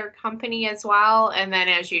bankrupt their company as well. And then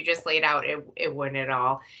as you just laid out, it wouldn't at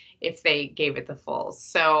all if they gave it the full.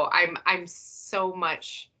 So I'm so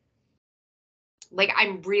much like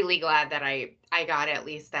I'm really glad that I got at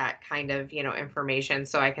least that kind of, you know, information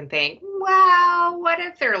so I can think, well, what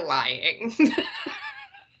if they're lying?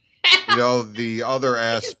 You know, the other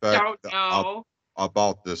aspect Don't know.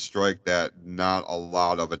 about this strike that not a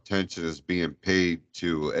lot of attention is being paid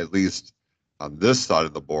to, at least on this side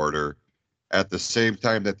of the border. At the same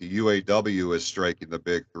time that the UAW is striking the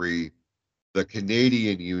big three, the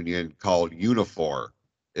Canadian union called Unifor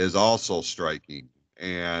is also striking.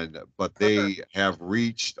 But they have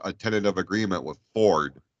reached a tentative agreement with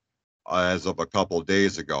Ford as of a couple of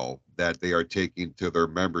days ago that they are taking to their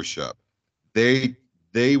membership.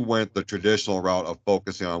 They went the traditional route of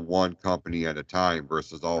focusing on one company at a time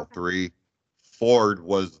versus all three. Ford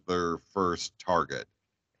was their first target,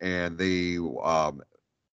 and they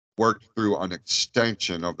worked through an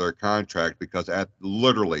extension of their contract because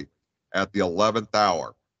literally at the 11th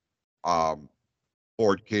hour, um,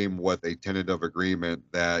 Ford came with a tentative agreement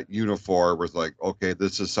that Unifor was like, okay,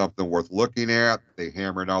 this is something worth looking at. They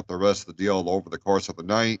hammered out the rest of the deal over the course of the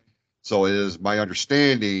night. So it is my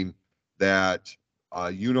understanding that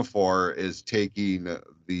Unifor is taking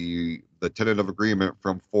the tentative agreement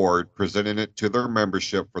from Ford, presenting it to their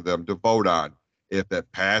membership for them to vote on. If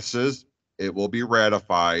it passes, it will be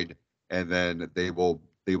ratified, and then they will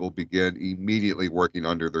begin immediately working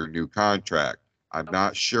under their new contract. I'm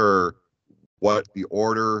not sure what the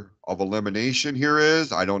order of elimination here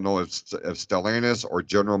is. I don't know if Stellantis or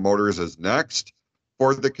General Motors is next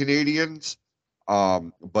for the Canadians.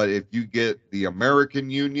 But if you get the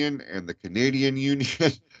American Union and the Canadian Union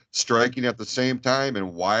striking at the same time,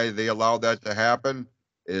 and why they allowed that to happen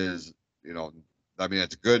is, you know, I mean,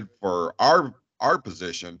 it's good for our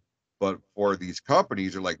position, but for these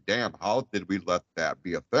companies, are like, damn, how did we let that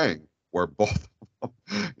be a thing where both,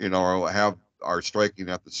 you know, are striking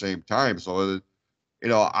at the same time? So, you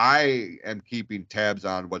know, I am keeping tabs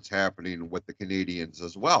on what's happening with the Canadians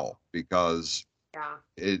as well, because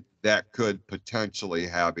that could potentially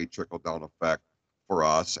have a trickle down effect for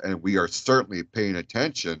us, and we are certainly paying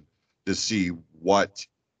attention to see what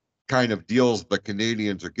kind of deals the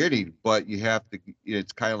Canadians are getting. But you have to,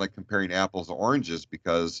 it's kind of like comparing apples to oranges,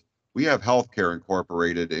 because we have healthcare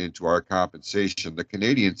incorporated into our compensation. The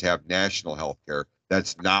Canadians have national healthcare.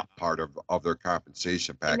 That's not part of their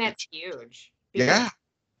compensation package. And that's huge. Yeah.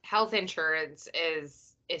 Health insurance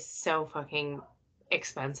is so fucking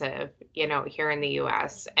expensive, you know, here in the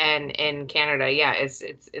US and in Canada. Yeah,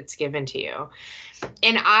 it's given to you.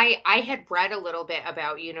 And I had read a little bit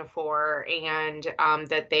about Unifor, and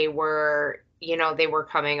that they were, you know, they were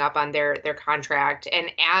coming up on their contract. And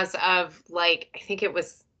as of like, I think it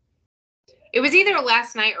was either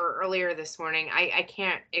last night or earlier this morning. I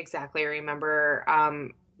can't exactly remember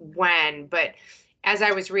when, but as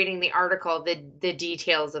I was reading the article, the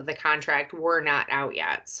details of the contract were not out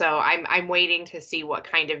yet. So I'm waiting to see what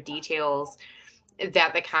kind of details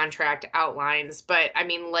that the contract outlines. But I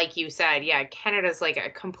mean, like you said, yeah, Canada's like a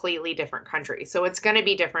completely different country. So it's going to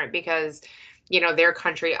be different because, their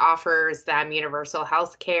country offers them universal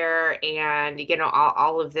health care and,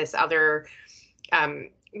 all of this other um,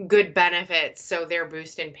 good benefits. So their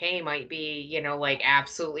boost in pay might be, like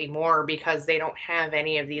absolutely more because they don't have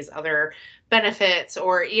any of these other benefits,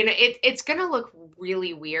 or, it's going to look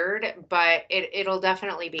really weird, but it'll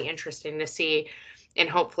definitely be interesting to see. And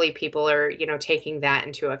hopefully people are, taking that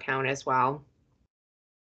into account as well.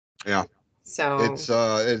 Yeah. So,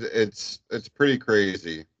 It's pretty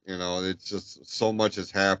crazy. It's just so much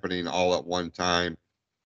is happening all at one time.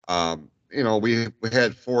 We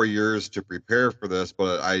had 4 years to prepare for this,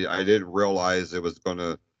 but I didn't realize it was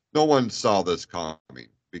gonna. No one saw this coming yeah,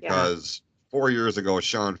 because 4 years ago,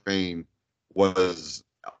 Sean Fain was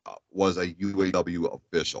a UAW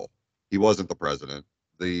official. He wasn't the president.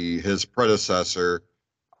 His predecessor,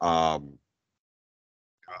 um,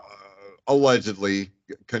 allegedly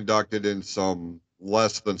conducted in some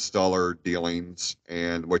less than stellar dealings,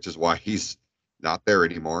 and which is why he's not there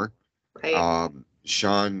anymore. right,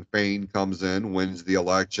 Sean Fain comes in, wins the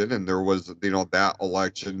election, and there was, that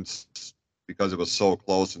election, because it was so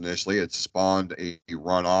close initially, it spawned a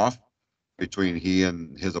runoff between he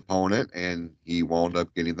and his opponent, and he wound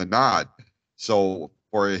up getting the nod. So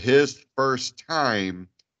for his first time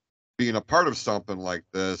being a part of something like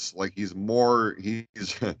this, like he's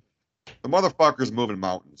the motherfucker's moving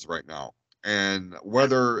mountains right now. And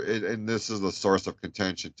and this is a source of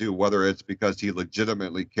contention too, whether it's because he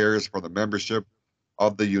legitimately cares for the membership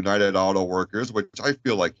of the United Auto Workers, which I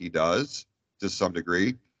feel like he does to some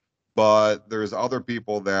degree, but there's other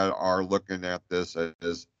people that are looking at this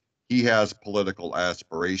as he has political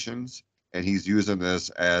aspirations and he's using this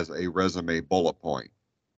as a resume bullet point.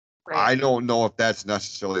 right, I don't know if that's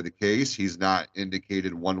necessarily the case. He's not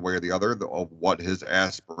indicated one way or the other of what his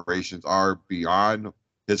aspirations are beyond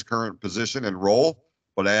his current position and role.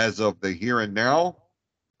 But as of the here and now,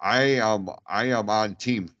 I am on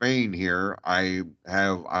Team Fain here. I'm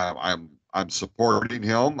supporting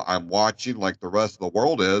him. I'm watching like the rest of the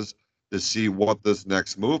world is to see what this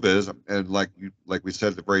next move is. And like we said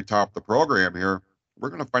at the very top of the program here, we're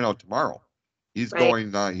going to find out tomorrow.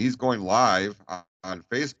 right. He's going live on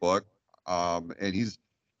Facebook, and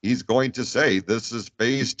he's going to say this is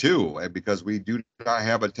phase two, and because we do not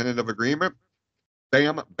have a tentative agreement,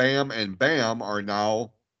 bam, bam, and bam are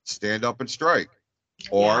now stand up and strike. Yeah,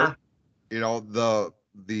 Or, you know, the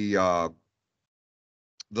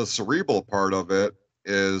cerebral part of it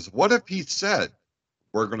is, what if he said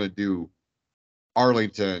we're going to do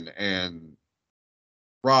Arlington and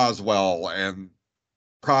Roswell and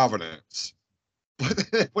Providence,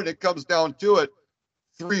 but then when it comes down to it,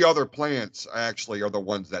 three other plants actually are the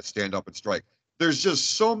ones that stand up and strike. There's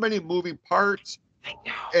just so many moving parts. I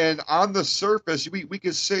know. And on the surface, we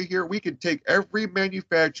could say here, we could take every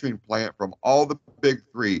manufacturing plant from all the big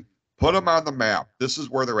three, put them on the map. This is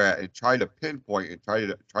where they're at, and try to pinpoint and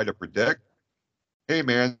try to predict. Hey,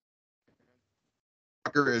 man,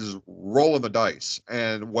 is rolling the dice,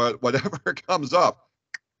 and whatever comes up,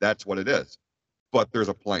 that's what it is. But there's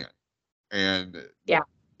a plan, and Yeah,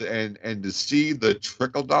 and to see the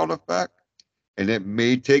trickle down effect, and it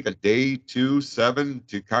may take a day, 2, 7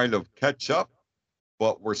 to kind of catch up,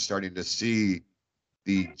 but we're starting to see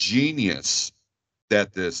the genius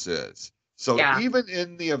that this is. So yeah, even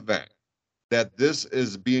in the event that this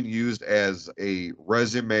is being used as a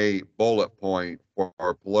resume bullet point for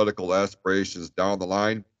our political aspirations down the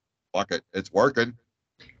line, fuck it, it's working.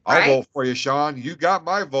 I'll right. vote for you, Sean. You got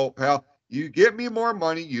my vote, pal. You get me more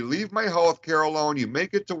money. You leave my health care alone. You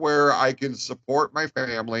make it to where I can support my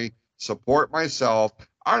family, support myself.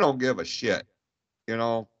 I don't give a shit.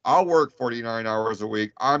 I'll work 49 hours a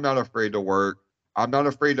week. I'm not afraid to work. I'm not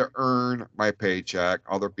afraid to earn my paycheck.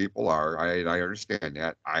 Other people are. I understand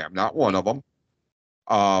that. I am not one of them.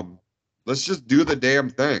 Um, let's just do the damn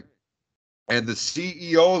thing. And the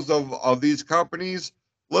CEOs of these companies,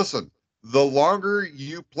 listen, the longer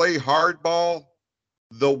you play hardball,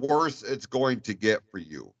 the worse it's going to get for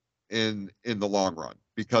you in the long run,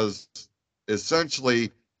 because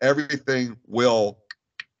essentially everything will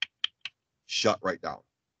shut right down.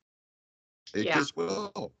 It Yeah, just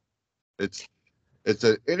will. It's it's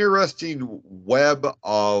an interesting web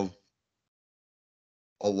of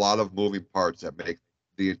a lot of moving parts that make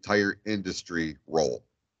the entire industry roll.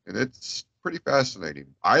 And it's pretty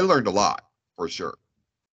fascinating. I learned a lot for sure.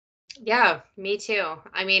 yeah, me too.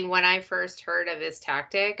 I mean, when I first heard of this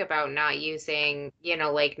tactic about not using,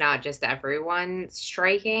 like not just everyone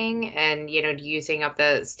striking and, using up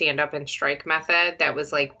the stand up and strike method, that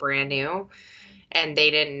was like brand new. and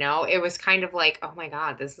they didn't know. It was kind of like, oh my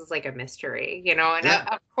God, this is like a mystery, you know? And Yeah.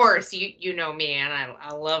 of course, you know me, and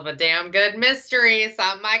I love a damn good mystery,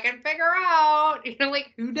 something I can figure out, you know,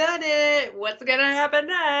 like who done it? What's gonna happen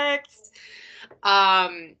next?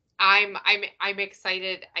 I'm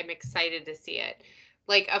excited. I'm excited to see it.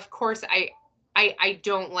 Like, of course, I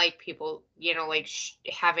don't like people, you know, like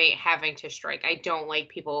having to strike. I don't like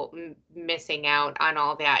people missing out on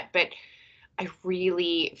all that. But I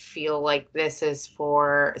really feel like this is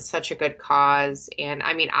for such a good cause. And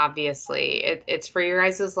I mean, obviously, it's for your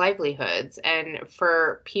guys' livelihoods and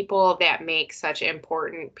for people that make such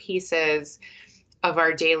important pieces of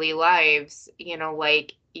our daily lives, you know,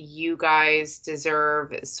 like you guys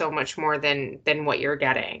deserve so much more than what you're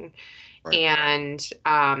getting. Right. And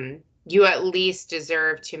you at least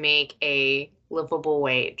deserve to make a livable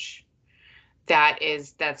wage.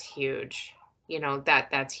 That's huge. You know,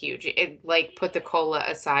 that's huge. It, like, put the COLA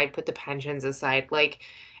aside, put the pensions aside, like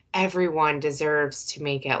everyone deserves to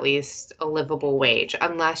make at least a livable wage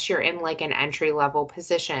unless you're in like an entry level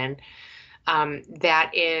position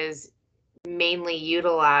that is mainly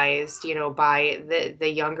utilized, you know, by the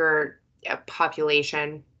younger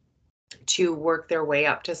population to work their way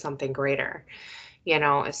up to something greater. You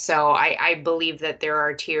know, so I believe that there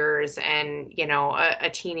are tiers, and you know,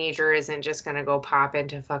 a teenager isn't just going to go pop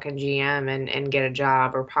into fucking GM and get a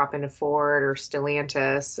job, or pop into Ford or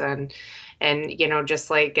Stellantis and you know,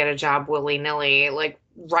 just like get a job willy-nilly, like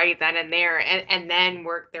right then and there, and then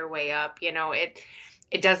work their way up. You know, it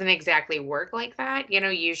doesn't exactly work like that. You know,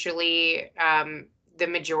 usually the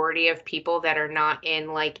majority of people that are not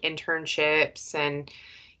in like internships and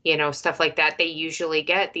you know, stuff like that, they usually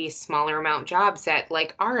get these smaller amount jobs that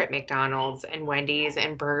like are at McDonald's and Wendy's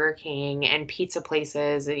and Burger King and pizza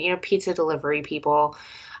places and, you know, pizza delivery people.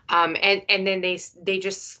 And then they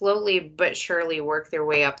just slowly but surely work their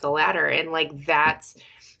way up the ladder. And like that's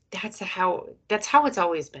how it's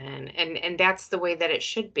always been. And that's the way that it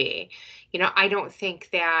should be. You know, I don't think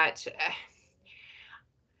that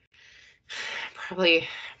probably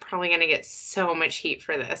gonna get so much heat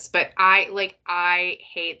for this, but I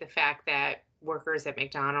hate the fact that workers at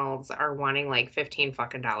McDonald's are wanting like 15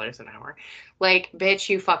 fucking dollars an hour. Like, bitch,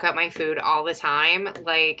 you fuck up my food all the time.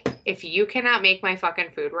 Like, if you cannot make my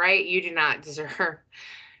fucking food right, you do not deserve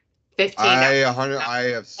 15 dollars. I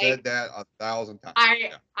have said Like, that 1,000 times.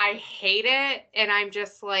 I hate it, and I'm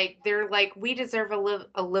just like, they're like, we deserve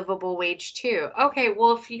a livable wage too. Okay,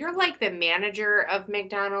 well, if you're like the manager of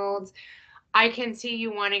McDonald's, I can see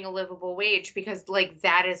you wanting a livable wage because like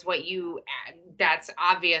that's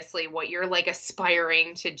obviously what you're like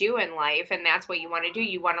aspiring to do in life, and that's what you want to do.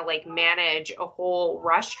 You want to like manage a whole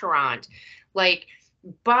restaurant. Like,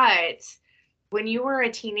 but when you were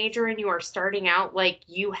a teenager and you are starting out, like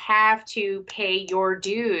you have to pay your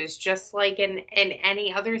dues just like in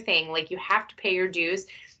any other thing. Like you have to pay your dues.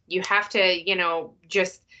 You have to, you know,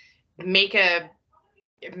 just make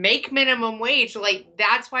minimum wage. Like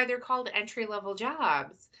that's why they're called entry level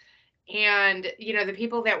jobs. And you know, the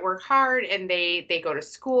people that work hard and they go to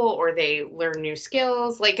school or they learn new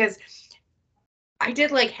skills, like, because I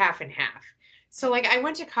did like half and half. So like I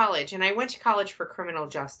went to college, and I went to college for criminal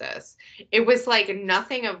justice. It was like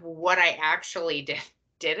nothing of what I actually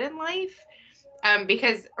did in life.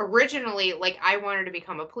 Because originally, like, I wanted to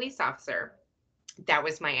become a police officer. That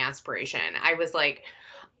was my aspiration. I was like,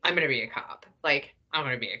 I'm gonna be a cop. Like, I'm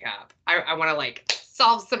gonna be a cop. I want to like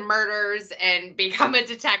solve some murders and become a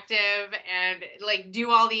detective and like do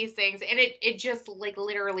all these things. And it just like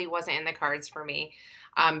literally wasn't in the cards for me,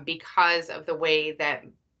 because of the way that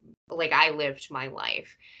like I lived my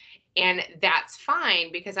life. And that's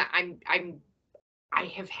fine because I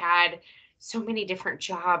have had so many different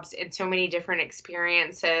jobs and so many different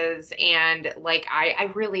experiences, and like I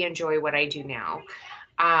really enjoy what I do now.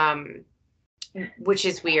 Um, which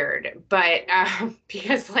is weird, but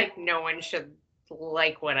because like no one should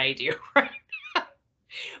like what I do, right?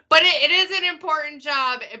 But it is an important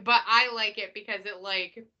job, but I like it because it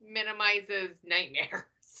like minimizes nightmares.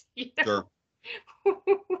 You know? Sure.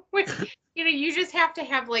 You know, you just have to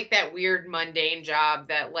have like that weird mundane job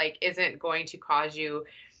that like isn't going to cause you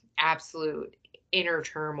absolute inner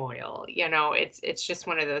turmoil. You know, it's just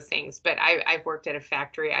one of those things. But I've worked at a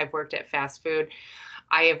factory, I've worked at fast food,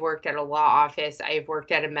 I have worked at a law office. I have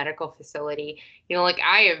worked at a medical facility. You know, like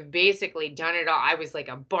I have basically done it all. I was like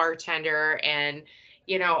a bartender, and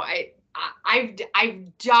you know, I've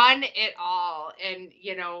done it all, and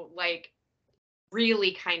you know, like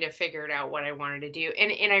really kind of figured out what I wanted to do.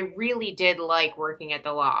 And I really did like working at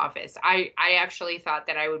the law office. I actually thought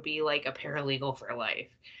that I would be like a paralegal for life.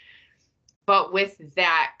 But with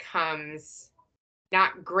that comes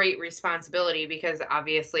not great responsibility, because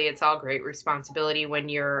obviously it's all great responsibility when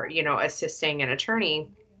you're, assisting an attorney.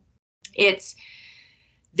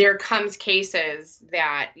 There comes cases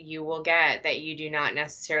that you will get that you do not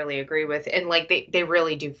necessarily agree with. And like, they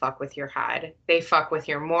really do fuck with your head. They fuck with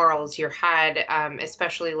your morals, your head,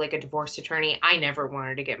 especially like a divorce attorney. I never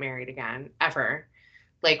wanted to get married again, ever.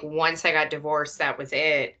 Like, once I got divorced, that was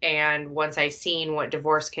it. And once I seen what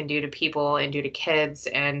divorce can do to people and do to kids,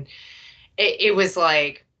 and it was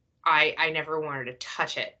like, I never wanted to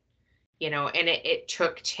touch it, and it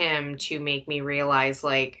took Tim to make me realize,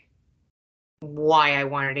 like, why I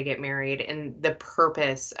wanted to get married and the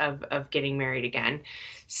purpose of getting married again.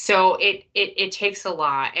 So it takes a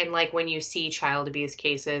lot. And like, when you see child abuse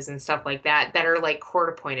cases and stuff like that are like court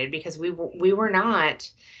appointed, because we were not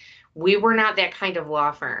that kind of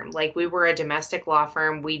law firm. Like, we were a domestic law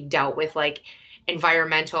firm. We dealt with like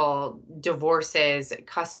environmental, divorces,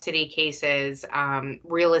 custody cases,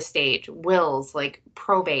 real estate, wills, like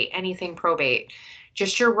probate, anything probate,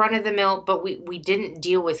 just your run of the mill. But we didn't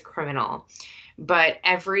deal with criminal. But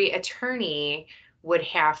every attorney would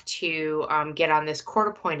have to get on this court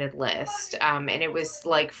appointed list. And it was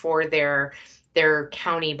like for their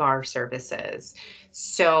county bar services.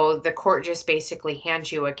 So the court just basically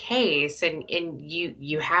hands you a case, and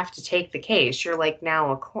you have to take the case. You're like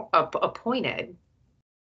now appointed.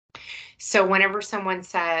 So whenever someone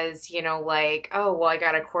says, like, oh, well, I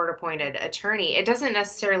got a court appointed attorney, it doesn't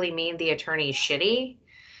necessarily mean the attorney's shitty.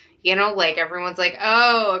 Like, everyone's like,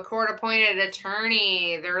 oh, a court appointed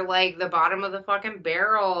attorney, they're like the bottom of the fucking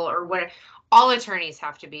barrel or what. All attorneys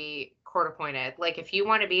have to be court appointed. Like, if you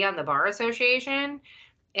want to be on the bar association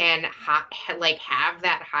and have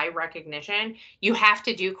that high recognition, you have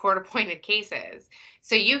to do court appointed cases.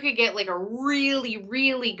 So you could get like a really,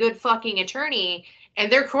 really good fucking attorney and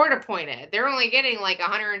they're court appointed. They're only getting like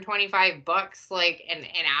 $125 like an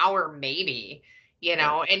hour, maybe,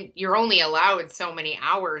 and you're only allowed so many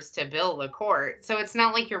hours to bill the court. So it's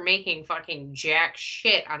not like you're making fucking jack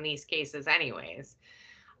shit on these cases anyways.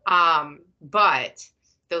 But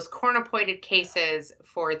those court appointed cases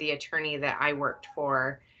for the attorney that I worked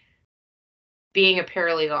for, being a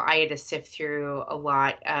paralegal, I had to sift through a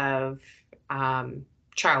lot of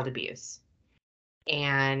child abuse.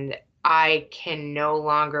 And I can no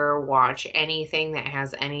longer watch anything that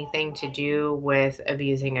has anything to do with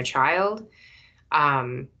abusing a child,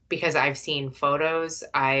 because I've seen photos.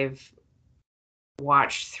 I've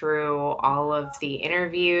watched through all of the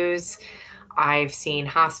interviews. I've seen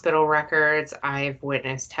hospital records. I've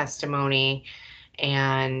witnessed testimony,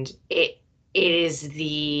 and it is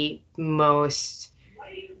the most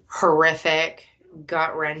horrific,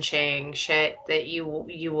 gut-wrenching shit that you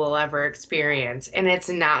will ever experience. And it's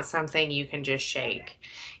not something you can just shake.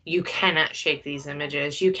 You cannot shake these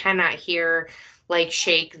images. You cannot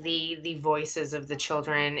shake the voices of the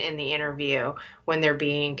children in the interview when they're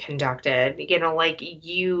being conducted.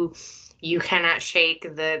 You cannot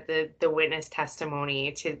shake the witness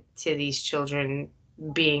testimony to these children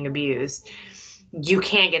being abused. You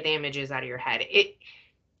can't get the images out of your head.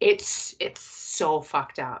 It's so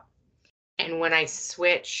fucked up. And when I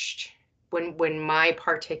switched, when my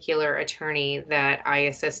particular attorney that I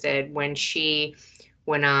assisted, when she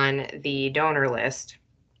went on the donor list,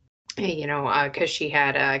 because she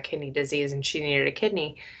had kidney disease and she needed a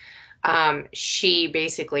kidney, she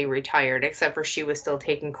basically retired, except for she was still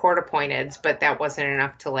taking court appointeds, but that wasn't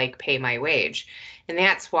enough to like pay my wage. And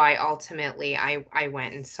that's why ultimately I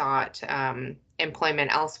went and sought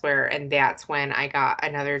employment elsewhere. And that's when I got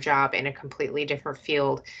another job in a completely different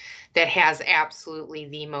field that has absolutely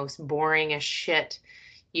the most boringest shit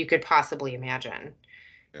you could possibly imagine.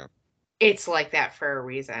 Yeah. It's like that for a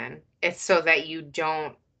reason. It's so that you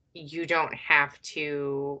don't have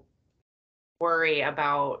to worry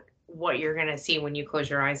about what you're going to see when you close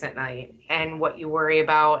your eyes at night, and what you worry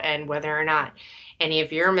about, and whether or not any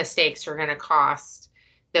of your mistakes are going to cost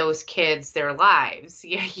those kids their lives.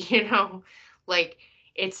 Like,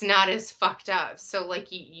 it's not as fucked up. So like,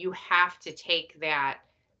 you have to take that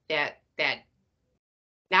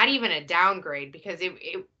not even a downgrade, because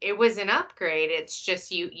it was an upgrade. It's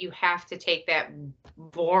just you have to take that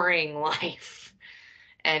boring life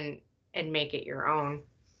and make it your own.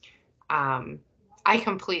 I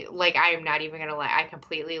am not even gonna lie, I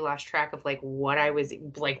completely lost track of like what I was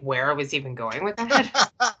like, where I was even going with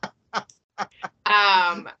that.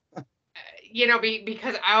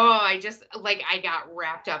 Because I just like, I got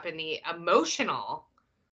wrapped up in the emotional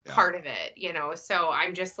part of it, so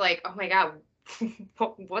I'm just like, oh my God,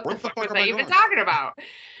 what the fuck was I even talking about?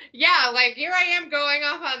 Yeah, like, here I am going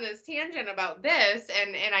off on this tangent about this,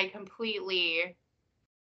 and I completely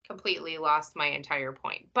completely lost my entire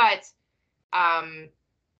point. But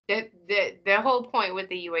the whole point with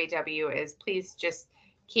the UAW is please just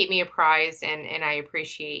keep me apprised, and I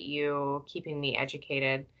appreciate you keeping me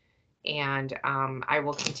educated. And I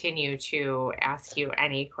will continue to ask you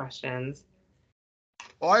any questions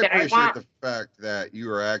Well, I that I appreciate want. the fact that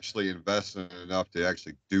you are actually invested enough to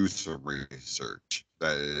actually do some research.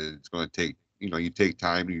 That it's going to take, you take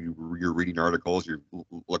time. You're reading articles. You're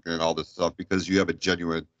looking at all this stuff because you have a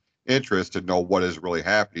genuine interest to know what is really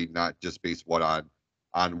happening, not just based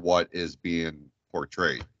on what is being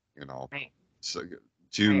portrayed. Right. So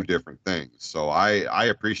two different things. So I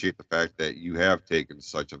appreciate the fact that you have taken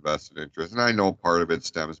such a vested interest, and I know part of it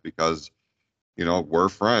stems because we're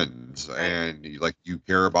friends, Right. and you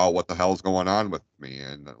care about what the hell's going on with me,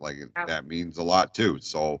 and Oh, that means a lot too.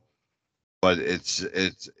 So, but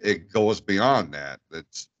it goes beyond that.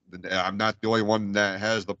 I'm not the only one that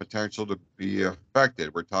has the potential to be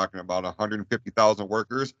affected. We're talking about 150,000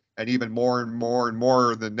 workers, and even more and more and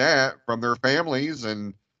more than that from their families,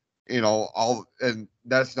 and and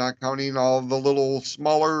that's not counting all the little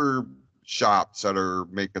smaller shops that are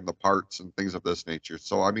making the parts and things of this nature.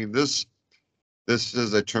 So, I mean, this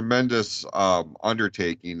is a tremendous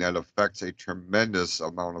undertaking that affects a tremendous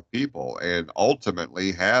amount of people and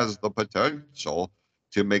ultimately has the potential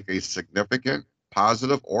to make a significant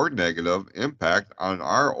positive or negative impact on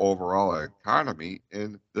our overall economy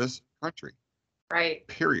in this country. right.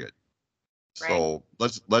 Period. Right. So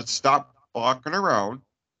let's stop walking around.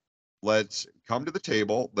 Let's come to the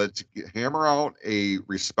table. Let's hammer out a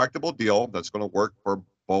respectable deal that's going to work for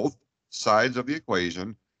both sides of the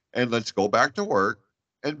equation, and let's go back to work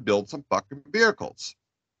and build some fucking vehicles.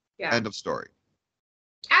 Yeah. End of story.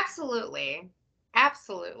 Absolutely.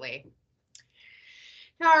 Absolutely.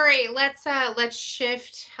 All right, let's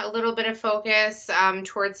shift a little bit of focus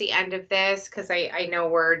towards the end of this, because I know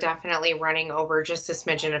we're definitely running over just a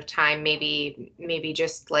smidgen of time, maybe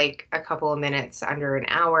just like a couple of minutes under an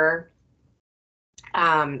hour.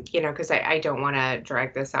 Because I don't want to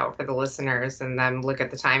drag this out for the listeners and then look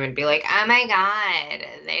at the time and be like, oh my God,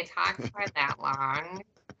 they talked for that long.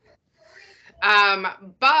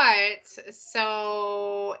 But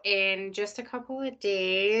so in just a couple of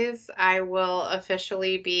days, I will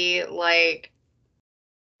officially be like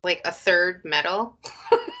a third metal.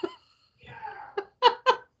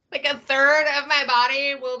 Like a third of my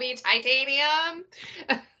body will be titanium.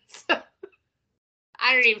 So,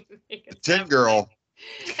 I don't even think it's Tin that girl.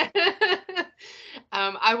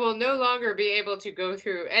 I will no longer be able to go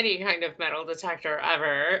through any kind of metal detector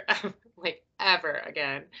ever, like ever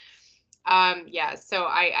again. Yeah, so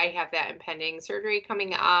I have that impending surgery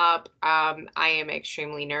coming up. I am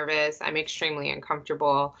extremely nervous. I'm extremely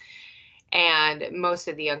uncomfortable. And most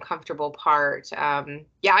of the uncomfortable part,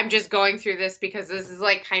 yeah, I'm just going through this because this is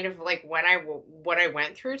like kind of like what I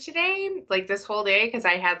went through today, like this whole day, because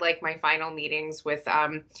I had like my final meetings with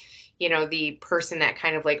the person that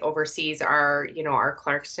kind of like oversees our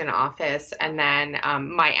Clarkston office, and then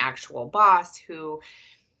my actual boss, who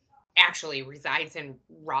actually resides in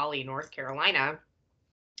Raleigh, North Carolina.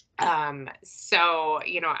 So,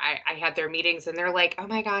 I had their meetings and they're like, oh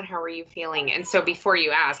my God, how are you feeling? And so before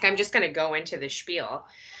you ask, I'm just going to go into the spiel.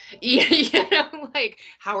 Like,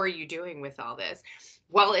 how are you doing with all this?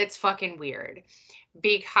 Well, it's fucking weird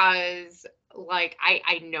because like,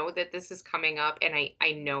 I know that this is coming up and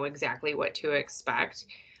I know exactly what to expect.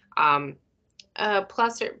 Um,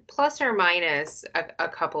 plus or minus a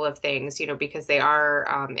couple of things, because they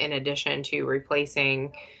are, in addition to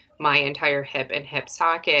replacing my entire hip and hip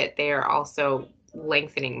socket, they are also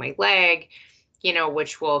lengthening my leg,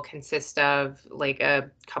 which will consist of like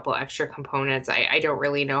a couple extra components. I don't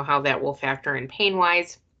really know how that will factor in pain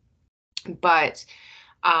wise, but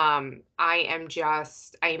I am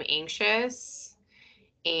anxious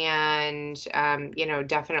and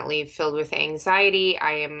definitely filled with anxiety.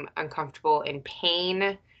 I am uncomfortable in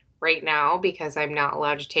pain right now because I'm not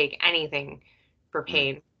allowed to take anything for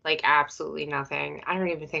pain, like absolutely nothing. I don't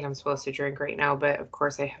even think I'm supposed to drink right now, but of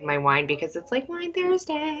course I have my wine because it's like Wine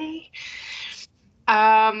Thursday.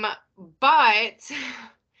 But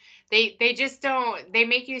they just don't, they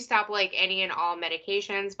make you stop like any and all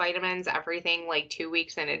medications, vitamins, everything like 2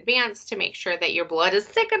 weeks in advance to make sure that your blood is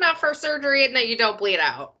thick enough for surgery and that you don't bleed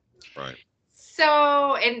out. Right.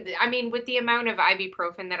 So, and I mean, with the amount of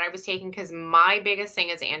ibuprofen that I was taking, because my biggest thing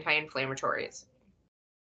is anti-inflammatories.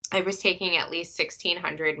 I was taking at least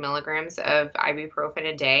 1,600 milligrams of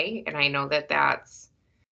ibuprofen a day, and I know that that's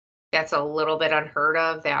a little bit unheard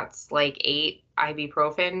of. That's like 8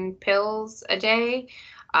 ibuprofen pills a day.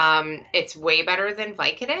 It's way better than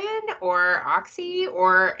Vicodin or Oxy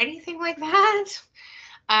or anything like that.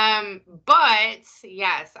 But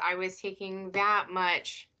yes, I was taking that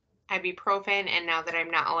much ibuprofen, and now that I'm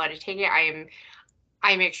not allowed to take it,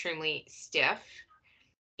 I'm extremely stiff,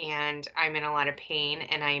 and I'm in a lot of pain,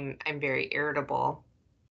 and I'm very irritable.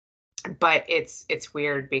 But it's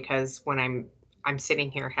weird because when I'm sitting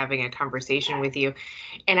here having a conversation with you,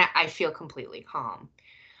 and I feel completely calm.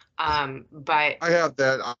 But I have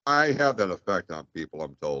that effect on people,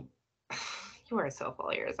 I'm told. you are so full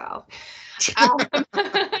of yourself. Um,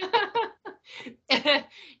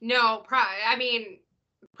 no, I mean,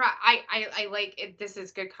 I like it. This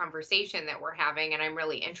is good conversation that we're having, and I'm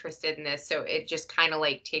really interested in this. So it just kind of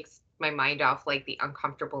like takes my mind off like the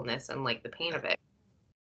uncomfortableness and like the pain of it.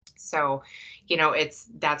 So,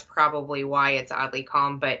 that's probably why it's oddly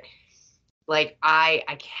calm. But like I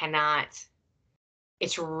cannot.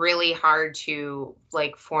 It's really hard to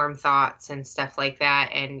like form thoughts and stuff like that.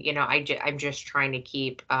 And I'm just trying to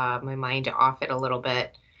keep my mind off it a little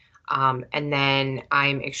bit. And then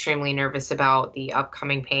I'm extremely nervous about the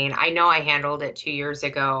upcoming pain. I know I handled it 2 years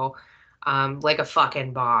ago, like a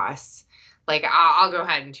fucking boss. Like I'll go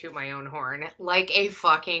ahead and toot my own horn, like a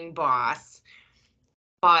fucking boss.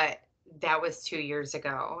 But that was 2 years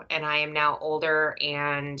ago, and I am now older,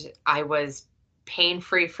 and I was pain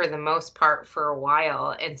free for the most part for a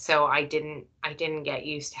while, and so I didn't get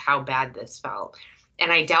used to how bad this felt,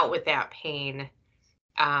 and I dealt with that pain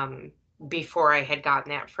before I had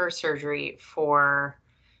gotten that first surgery for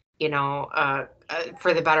the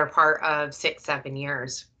better part of 6-7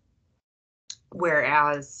 years,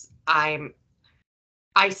 whereas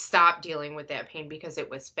I stopped dealing with that pain because it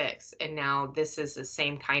was fixed. And now this is the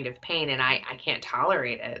same kind of pain, and I can't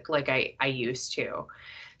tolerate it like I used to.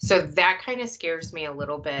 So that kind of scares me a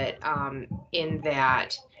little bit, in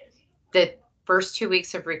that the first 2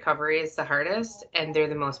 weeks of recovery is the hardest and they're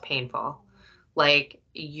the most painful. Like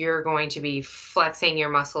you're going to be flexing, your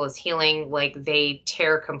muscle is healing, like they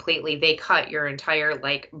tear completely, they cut your entire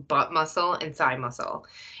like butt muscle and thigh muscle.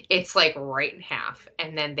 It's like right in half,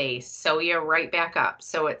 and then they sew you right back up.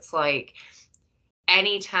 So it's like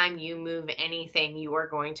anytime you move anything, you are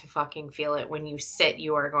going to fucking feel it. When you sit,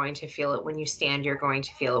 you are going to feel it. When you stand, you're going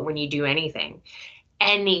to feel it. When you do anything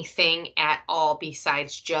at all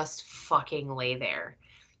besides just fucking lay there,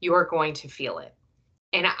 you are going to feel it.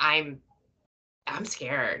 And I'm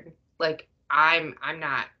scared. Like I'm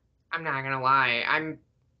not gonna lie.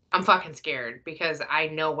 I'm fucking scared because I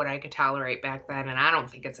know what I could tolerate back then, and I don't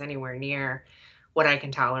think it's anywhere near what I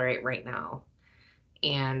can tolerate right now.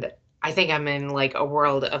 And I think I'm in like a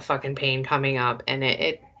world of fucking pain coming up, and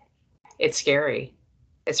it's scary.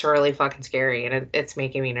 It's really fucking scary, and it's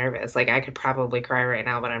making me nervous. Like I could probably cry right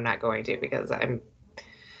now, but I'm not going to because I'm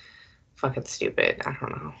fucking stupid. I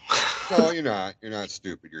don't know. No, you're not. You're not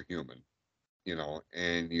stupid. You're human.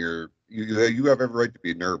 And you have every right to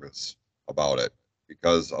be nervous about it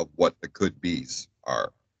because of what the could be's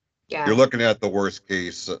are. You're Yeah. looking at the worst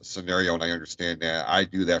case scenario, and I understand that. I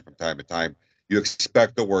do that from time to time. You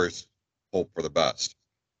expect the worst, hope for the best.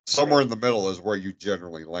 Somewhere Right. in the middle is where you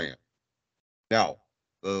generally land. Now,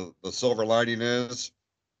 the silver lining is,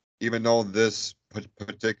 even though this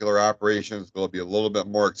particular operation is going to be a little bit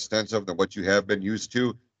more extensive than what you have been used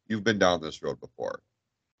to, you've been down this road before.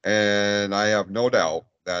 And I have no doubt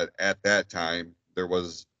that at that time, there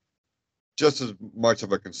was just as much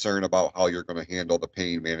of a concern about how you're going to handle the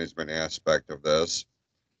pain management aspect of this.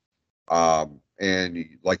 And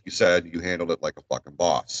like you said, you handled it like a fucking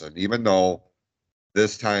boss. And even though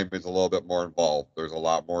this time is a little bit more involved, there's a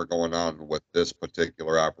lot more going on with this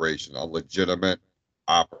particular operation, a legitimate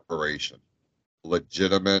operation,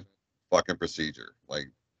 legitimate fucking procedure. Like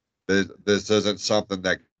this isn't something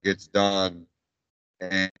that gets done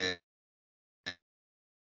and,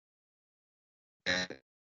 and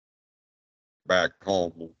back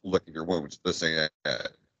home licking your wounds. This ain't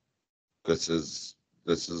it. This is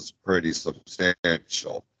this is pretty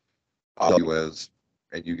substantial. All you is,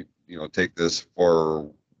 and you take this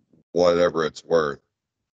for whatever it's worth.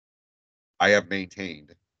 I have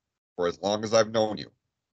maintained for as long as I've known you.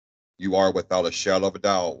 You are without a shadow of a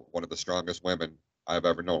doubt one of the strongest women I've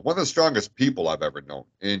ever known. One of the strongest people I've ever known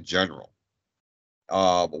in general.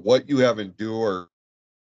 What you have endured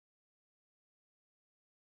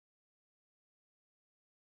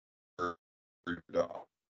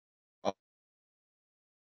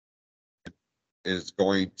is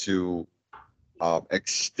going to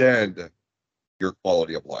extend your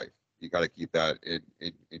quality of life. You got to keep that in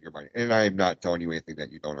your mind. And I'm not telling you anything that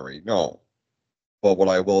you don't already know. But what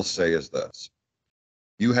I will say is this: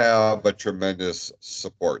 you have a tremendous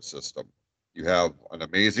support system. You have an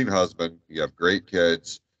amazing husband. You have great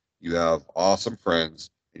kids. You have awesome friends.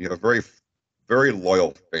 And you have a very, very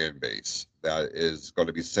loyal fan base that is going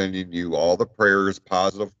to be sending you all the prayers,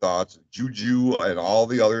 positive thoughts, juju, and all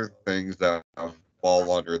the other things that fall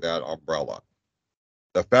under that umbrella.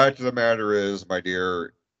 The fact of the matter is, my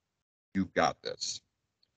dear, you've got this.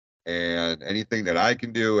 And anything that I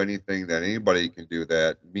can do, anything that anybody can do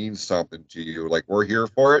that means something to you, like we're here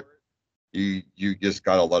for it. You just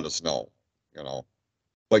gotta let us know, you know.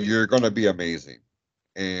 But you're gonna be amazing.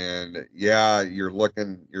 And yeah, you're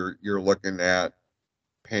looking at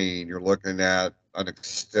pain, you're looking at an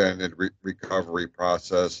extended recovery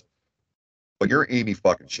process, but you're Amy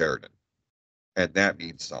fucking Sheridan, and that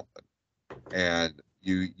means something. And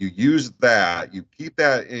you use that, you keep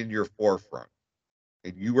that in your forefront,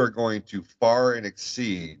 and you are going to far and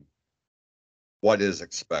exceed what is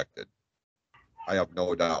expected. I have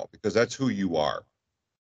no doubt, because that's who you are.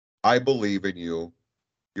 I believe in you.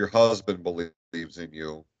 Your husband believes in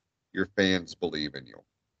you. Your fans believe in you.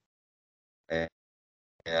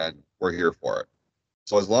 And we're here for it.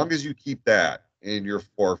 So as long as you keep that in your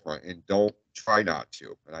forefront and don't try not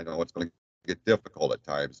to, and I know it's going to get difficult at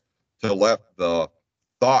times, to let the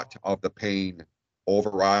thought of the pain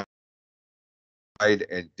override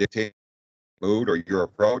and dictate mood or your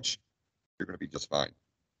approach, you're going to be just fine.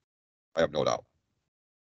 I have no doubt.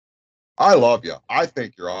 I love you. I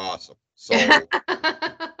think you're awesome. So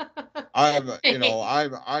I'm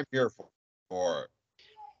here for it.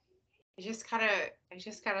 I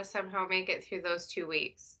just gotta somehow make it through those 2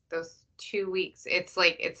 weeks. Those 2 weeks. It's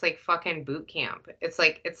like fucking boot camp. It's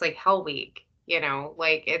like Hell Week,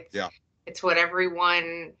 like it's what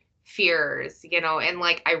everyone fears, and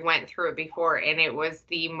like I went through it before and it was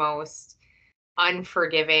the most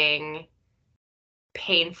unforgiving,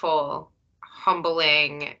 painful,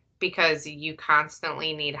 humbling, because you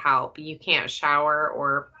constantly need help. You can't shower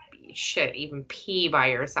or even pee by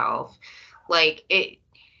yourself. Like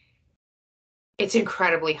it's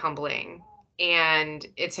incredibly humbling and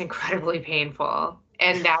it's incredibly painful.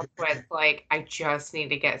 And that's what like I just need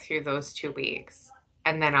to get through those 2 weeks.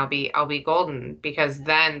 And then I'll be golden, because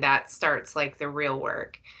then that starts like the real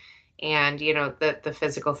work. And the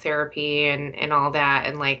physical therapy and all that,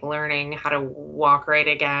 and like learning how to walk right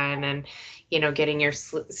again, and getting your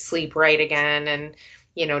sleep right again, and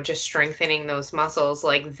just strengthening those muscles.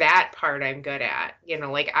 Like that part I'm good at.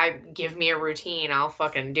 Like give me a routine, I'll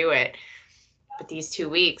fucking do it. But these 2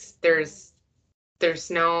 weeks, there's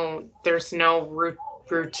no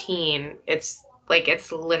routine. It's like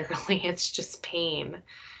it's literally it's just pain.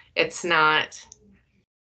 It's not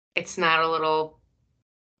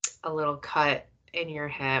a little cut in your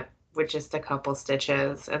hip with just a couple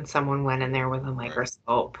stitches and someone went in there with a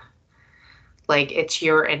microscope. Like it's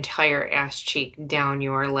your entire ass cheek down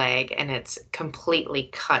your leg and it's completely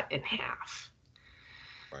cut in half.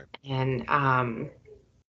 Right. And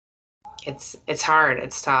it's hard,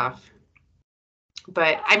 it's tough.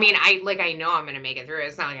 But I mean, I know I'm gonna make it through.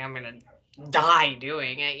 It's not like I'm gonna die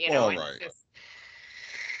doing it,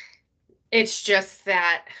 It's just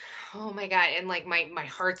that, oh my God. And like my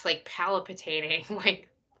heart's like palpitating, like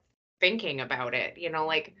thinking about it,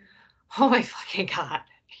 like, oh my fucking God,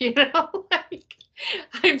 like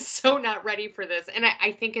I'm so not ready for this. And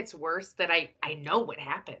I think it's worse that I know what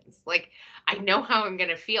happens. Like I know how I'm going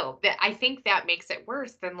to feel. That I think that makes it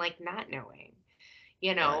worse than like not knowing,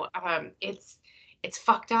 Right. It's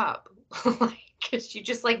fucked up. Like, 'cause you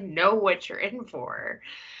just like know what you're in for.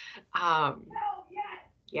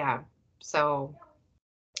 Yeah. So,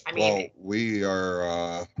 I mean,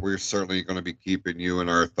 we're certainly going to be keeping you in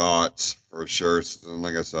our thoughts for sure. And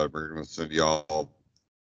like I said, we're going to send you all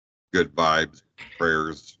good vibes,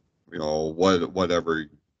 prayers, whatever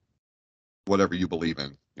you believe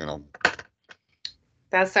in,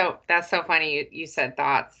 That's so funny. You said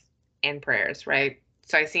thoughts and prayers, right?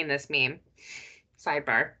 So I seen this meme.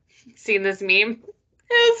 Sidebar. Seen this meme?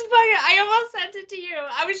 It's funny. I almost sent it to you.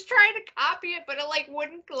 I was trying to copy it, but it like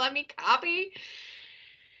wouldn't let me copy.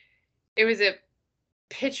 It was a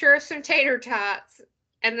picture of some tater tots,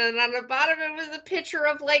 and then on the bottom it was a picture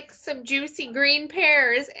of like some juicy green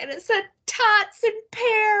pears, and it said tots and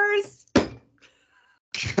pears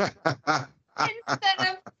instead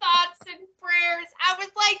of thoughts and prayers. I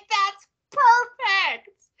was like, that's perfect.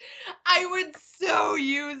 I would so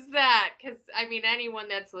use that, because I mean, anyone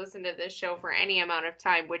that's listened to this show for any amount of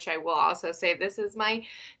time, which I will also say this is my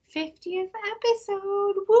 50th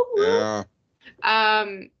episode. Woo-woo.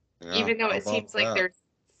 Even though it seems like there's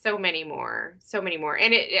so many more,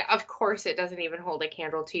 and it of course it doesn't even hold a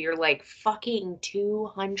candle to your like fucking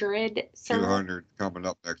 200. 200 coming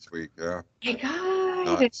up next week. Yeah. My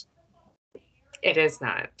God. Nuts. It is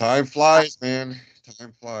not. Time flies, man.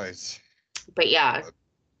 Time flies. But yeah,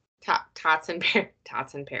 Tots and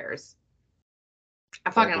pears.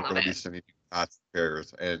 I fucking I'm love going to be it. sending you tots and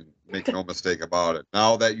pears, and make no mistake about it.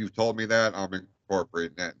 Now that you've told me that, I'm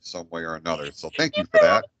incorporating that in some way or another. So thank you for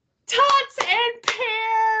that. Tots and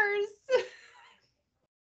pears.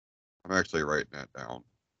 I'm actually writing that down.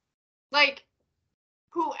 Like,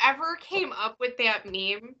 whoever came up with that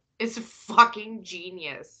meme is fucking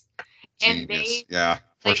genius. And they Yeah,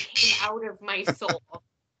 like came out of my soul.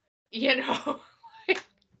 You know?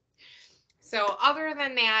 So other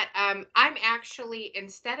than that, I'm actually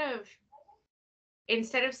instead of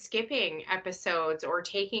skipping episodes or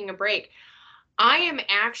taking a break, I am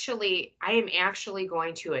actually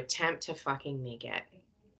going to attempt to fucking make it.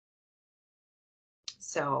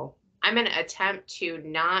 So I'm gonna attempt to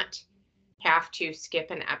not have to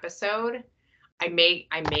skip an episode. I may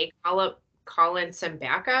call in some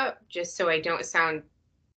backup just so I don't sound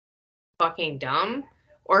fucking dumb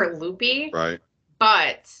or loopy. right.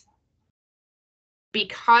 But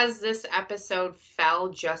because this episode fell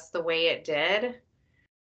just the way it did,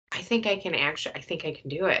 I think I can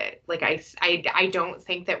do it. Like I don't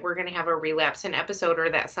think that we're gonna have a relapse in episode or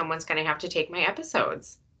that someone's gonna have to take my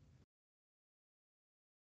episodes.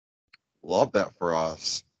 Love that for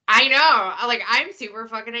us. I know. Like I'm super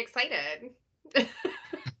fucking excited. So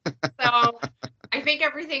I think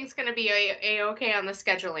everything's gonna be okay on the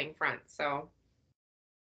scheduling front. So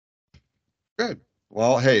Good.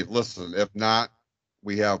 Well, hey, listen, if not,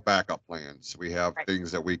 we have backup plans. We have right.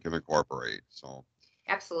 things that we can incorporate. So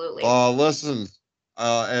Absolutely. listen,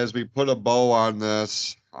 as we put a bow on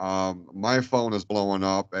this, my phone is blowing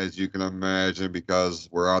up, as you can imagine, because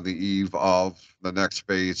we're on the eve of the next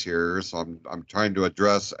phase here. So I'm trying to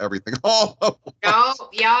address everything all at once. Oh,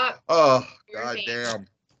 yeah. Oh, Your god thing. damn.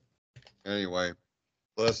 Anyway,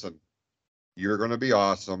 listen, you're going to be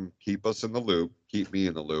awesome. Keep us in the loop. Keep me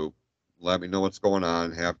in the loop. Let me know what's going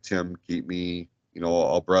on. Have Tim keep me,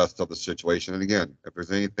 abreast of the situation. And again, if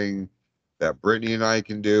there's anything that Brittany and I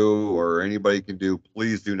can do or anybody can do,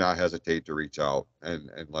 please do not hesitate to reach out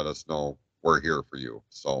and let us know. We're here for you.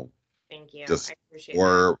 So Thank you. just I appreciate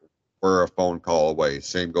that. we're a phone call away.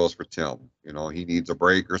 Same goes for Tim. He needs a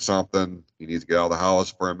break or something. He needs to get out of the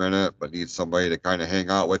house for a minute, but needs somebody to kind of hang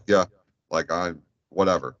out with you. Like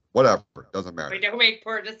whatever, doesn't matter. We don't make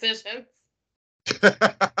poor decisions.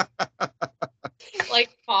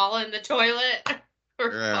 Like fall in the toilet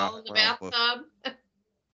or fall in the bathtub.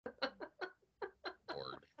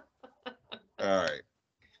 All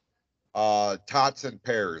right. Tots and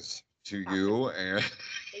pears to you. And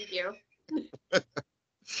thank you.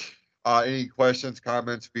 Any questions,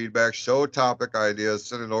 comments, feedback, show topic ideas,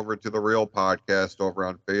 send it over to the Real Podcast over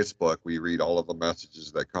on Facebook. We read all of the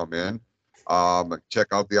messages that come in. Check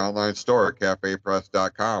out the online store,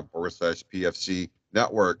 cafepress.com/PFC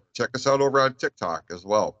network. Check us out over on TikTok as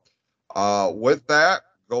well. With that,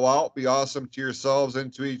 go out, be awesome to yourselves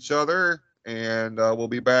and to each other. And we'll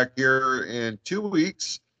be back here in 2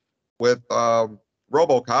 weeks with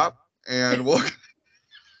RoboCop. And we'll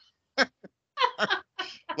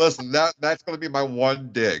listen, that's going to be my one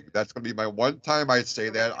dig. That's going to be my one time I say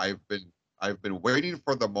that. I've been waiting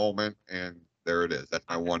for the moment, and there it is. That's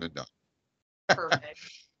my one and done. Perfect.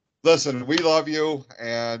 Listen, we love you,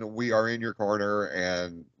 and we are in your corner,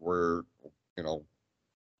 and we're here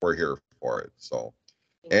for it. So,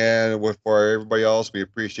 and for everybody else, we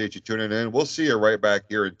appreciate you tuning in. We'll see you right back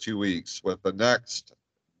here in 2 weeks with the next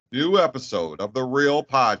new episode of the Real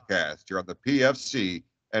Podcast here on the PFC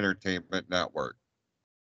Entertainment Network.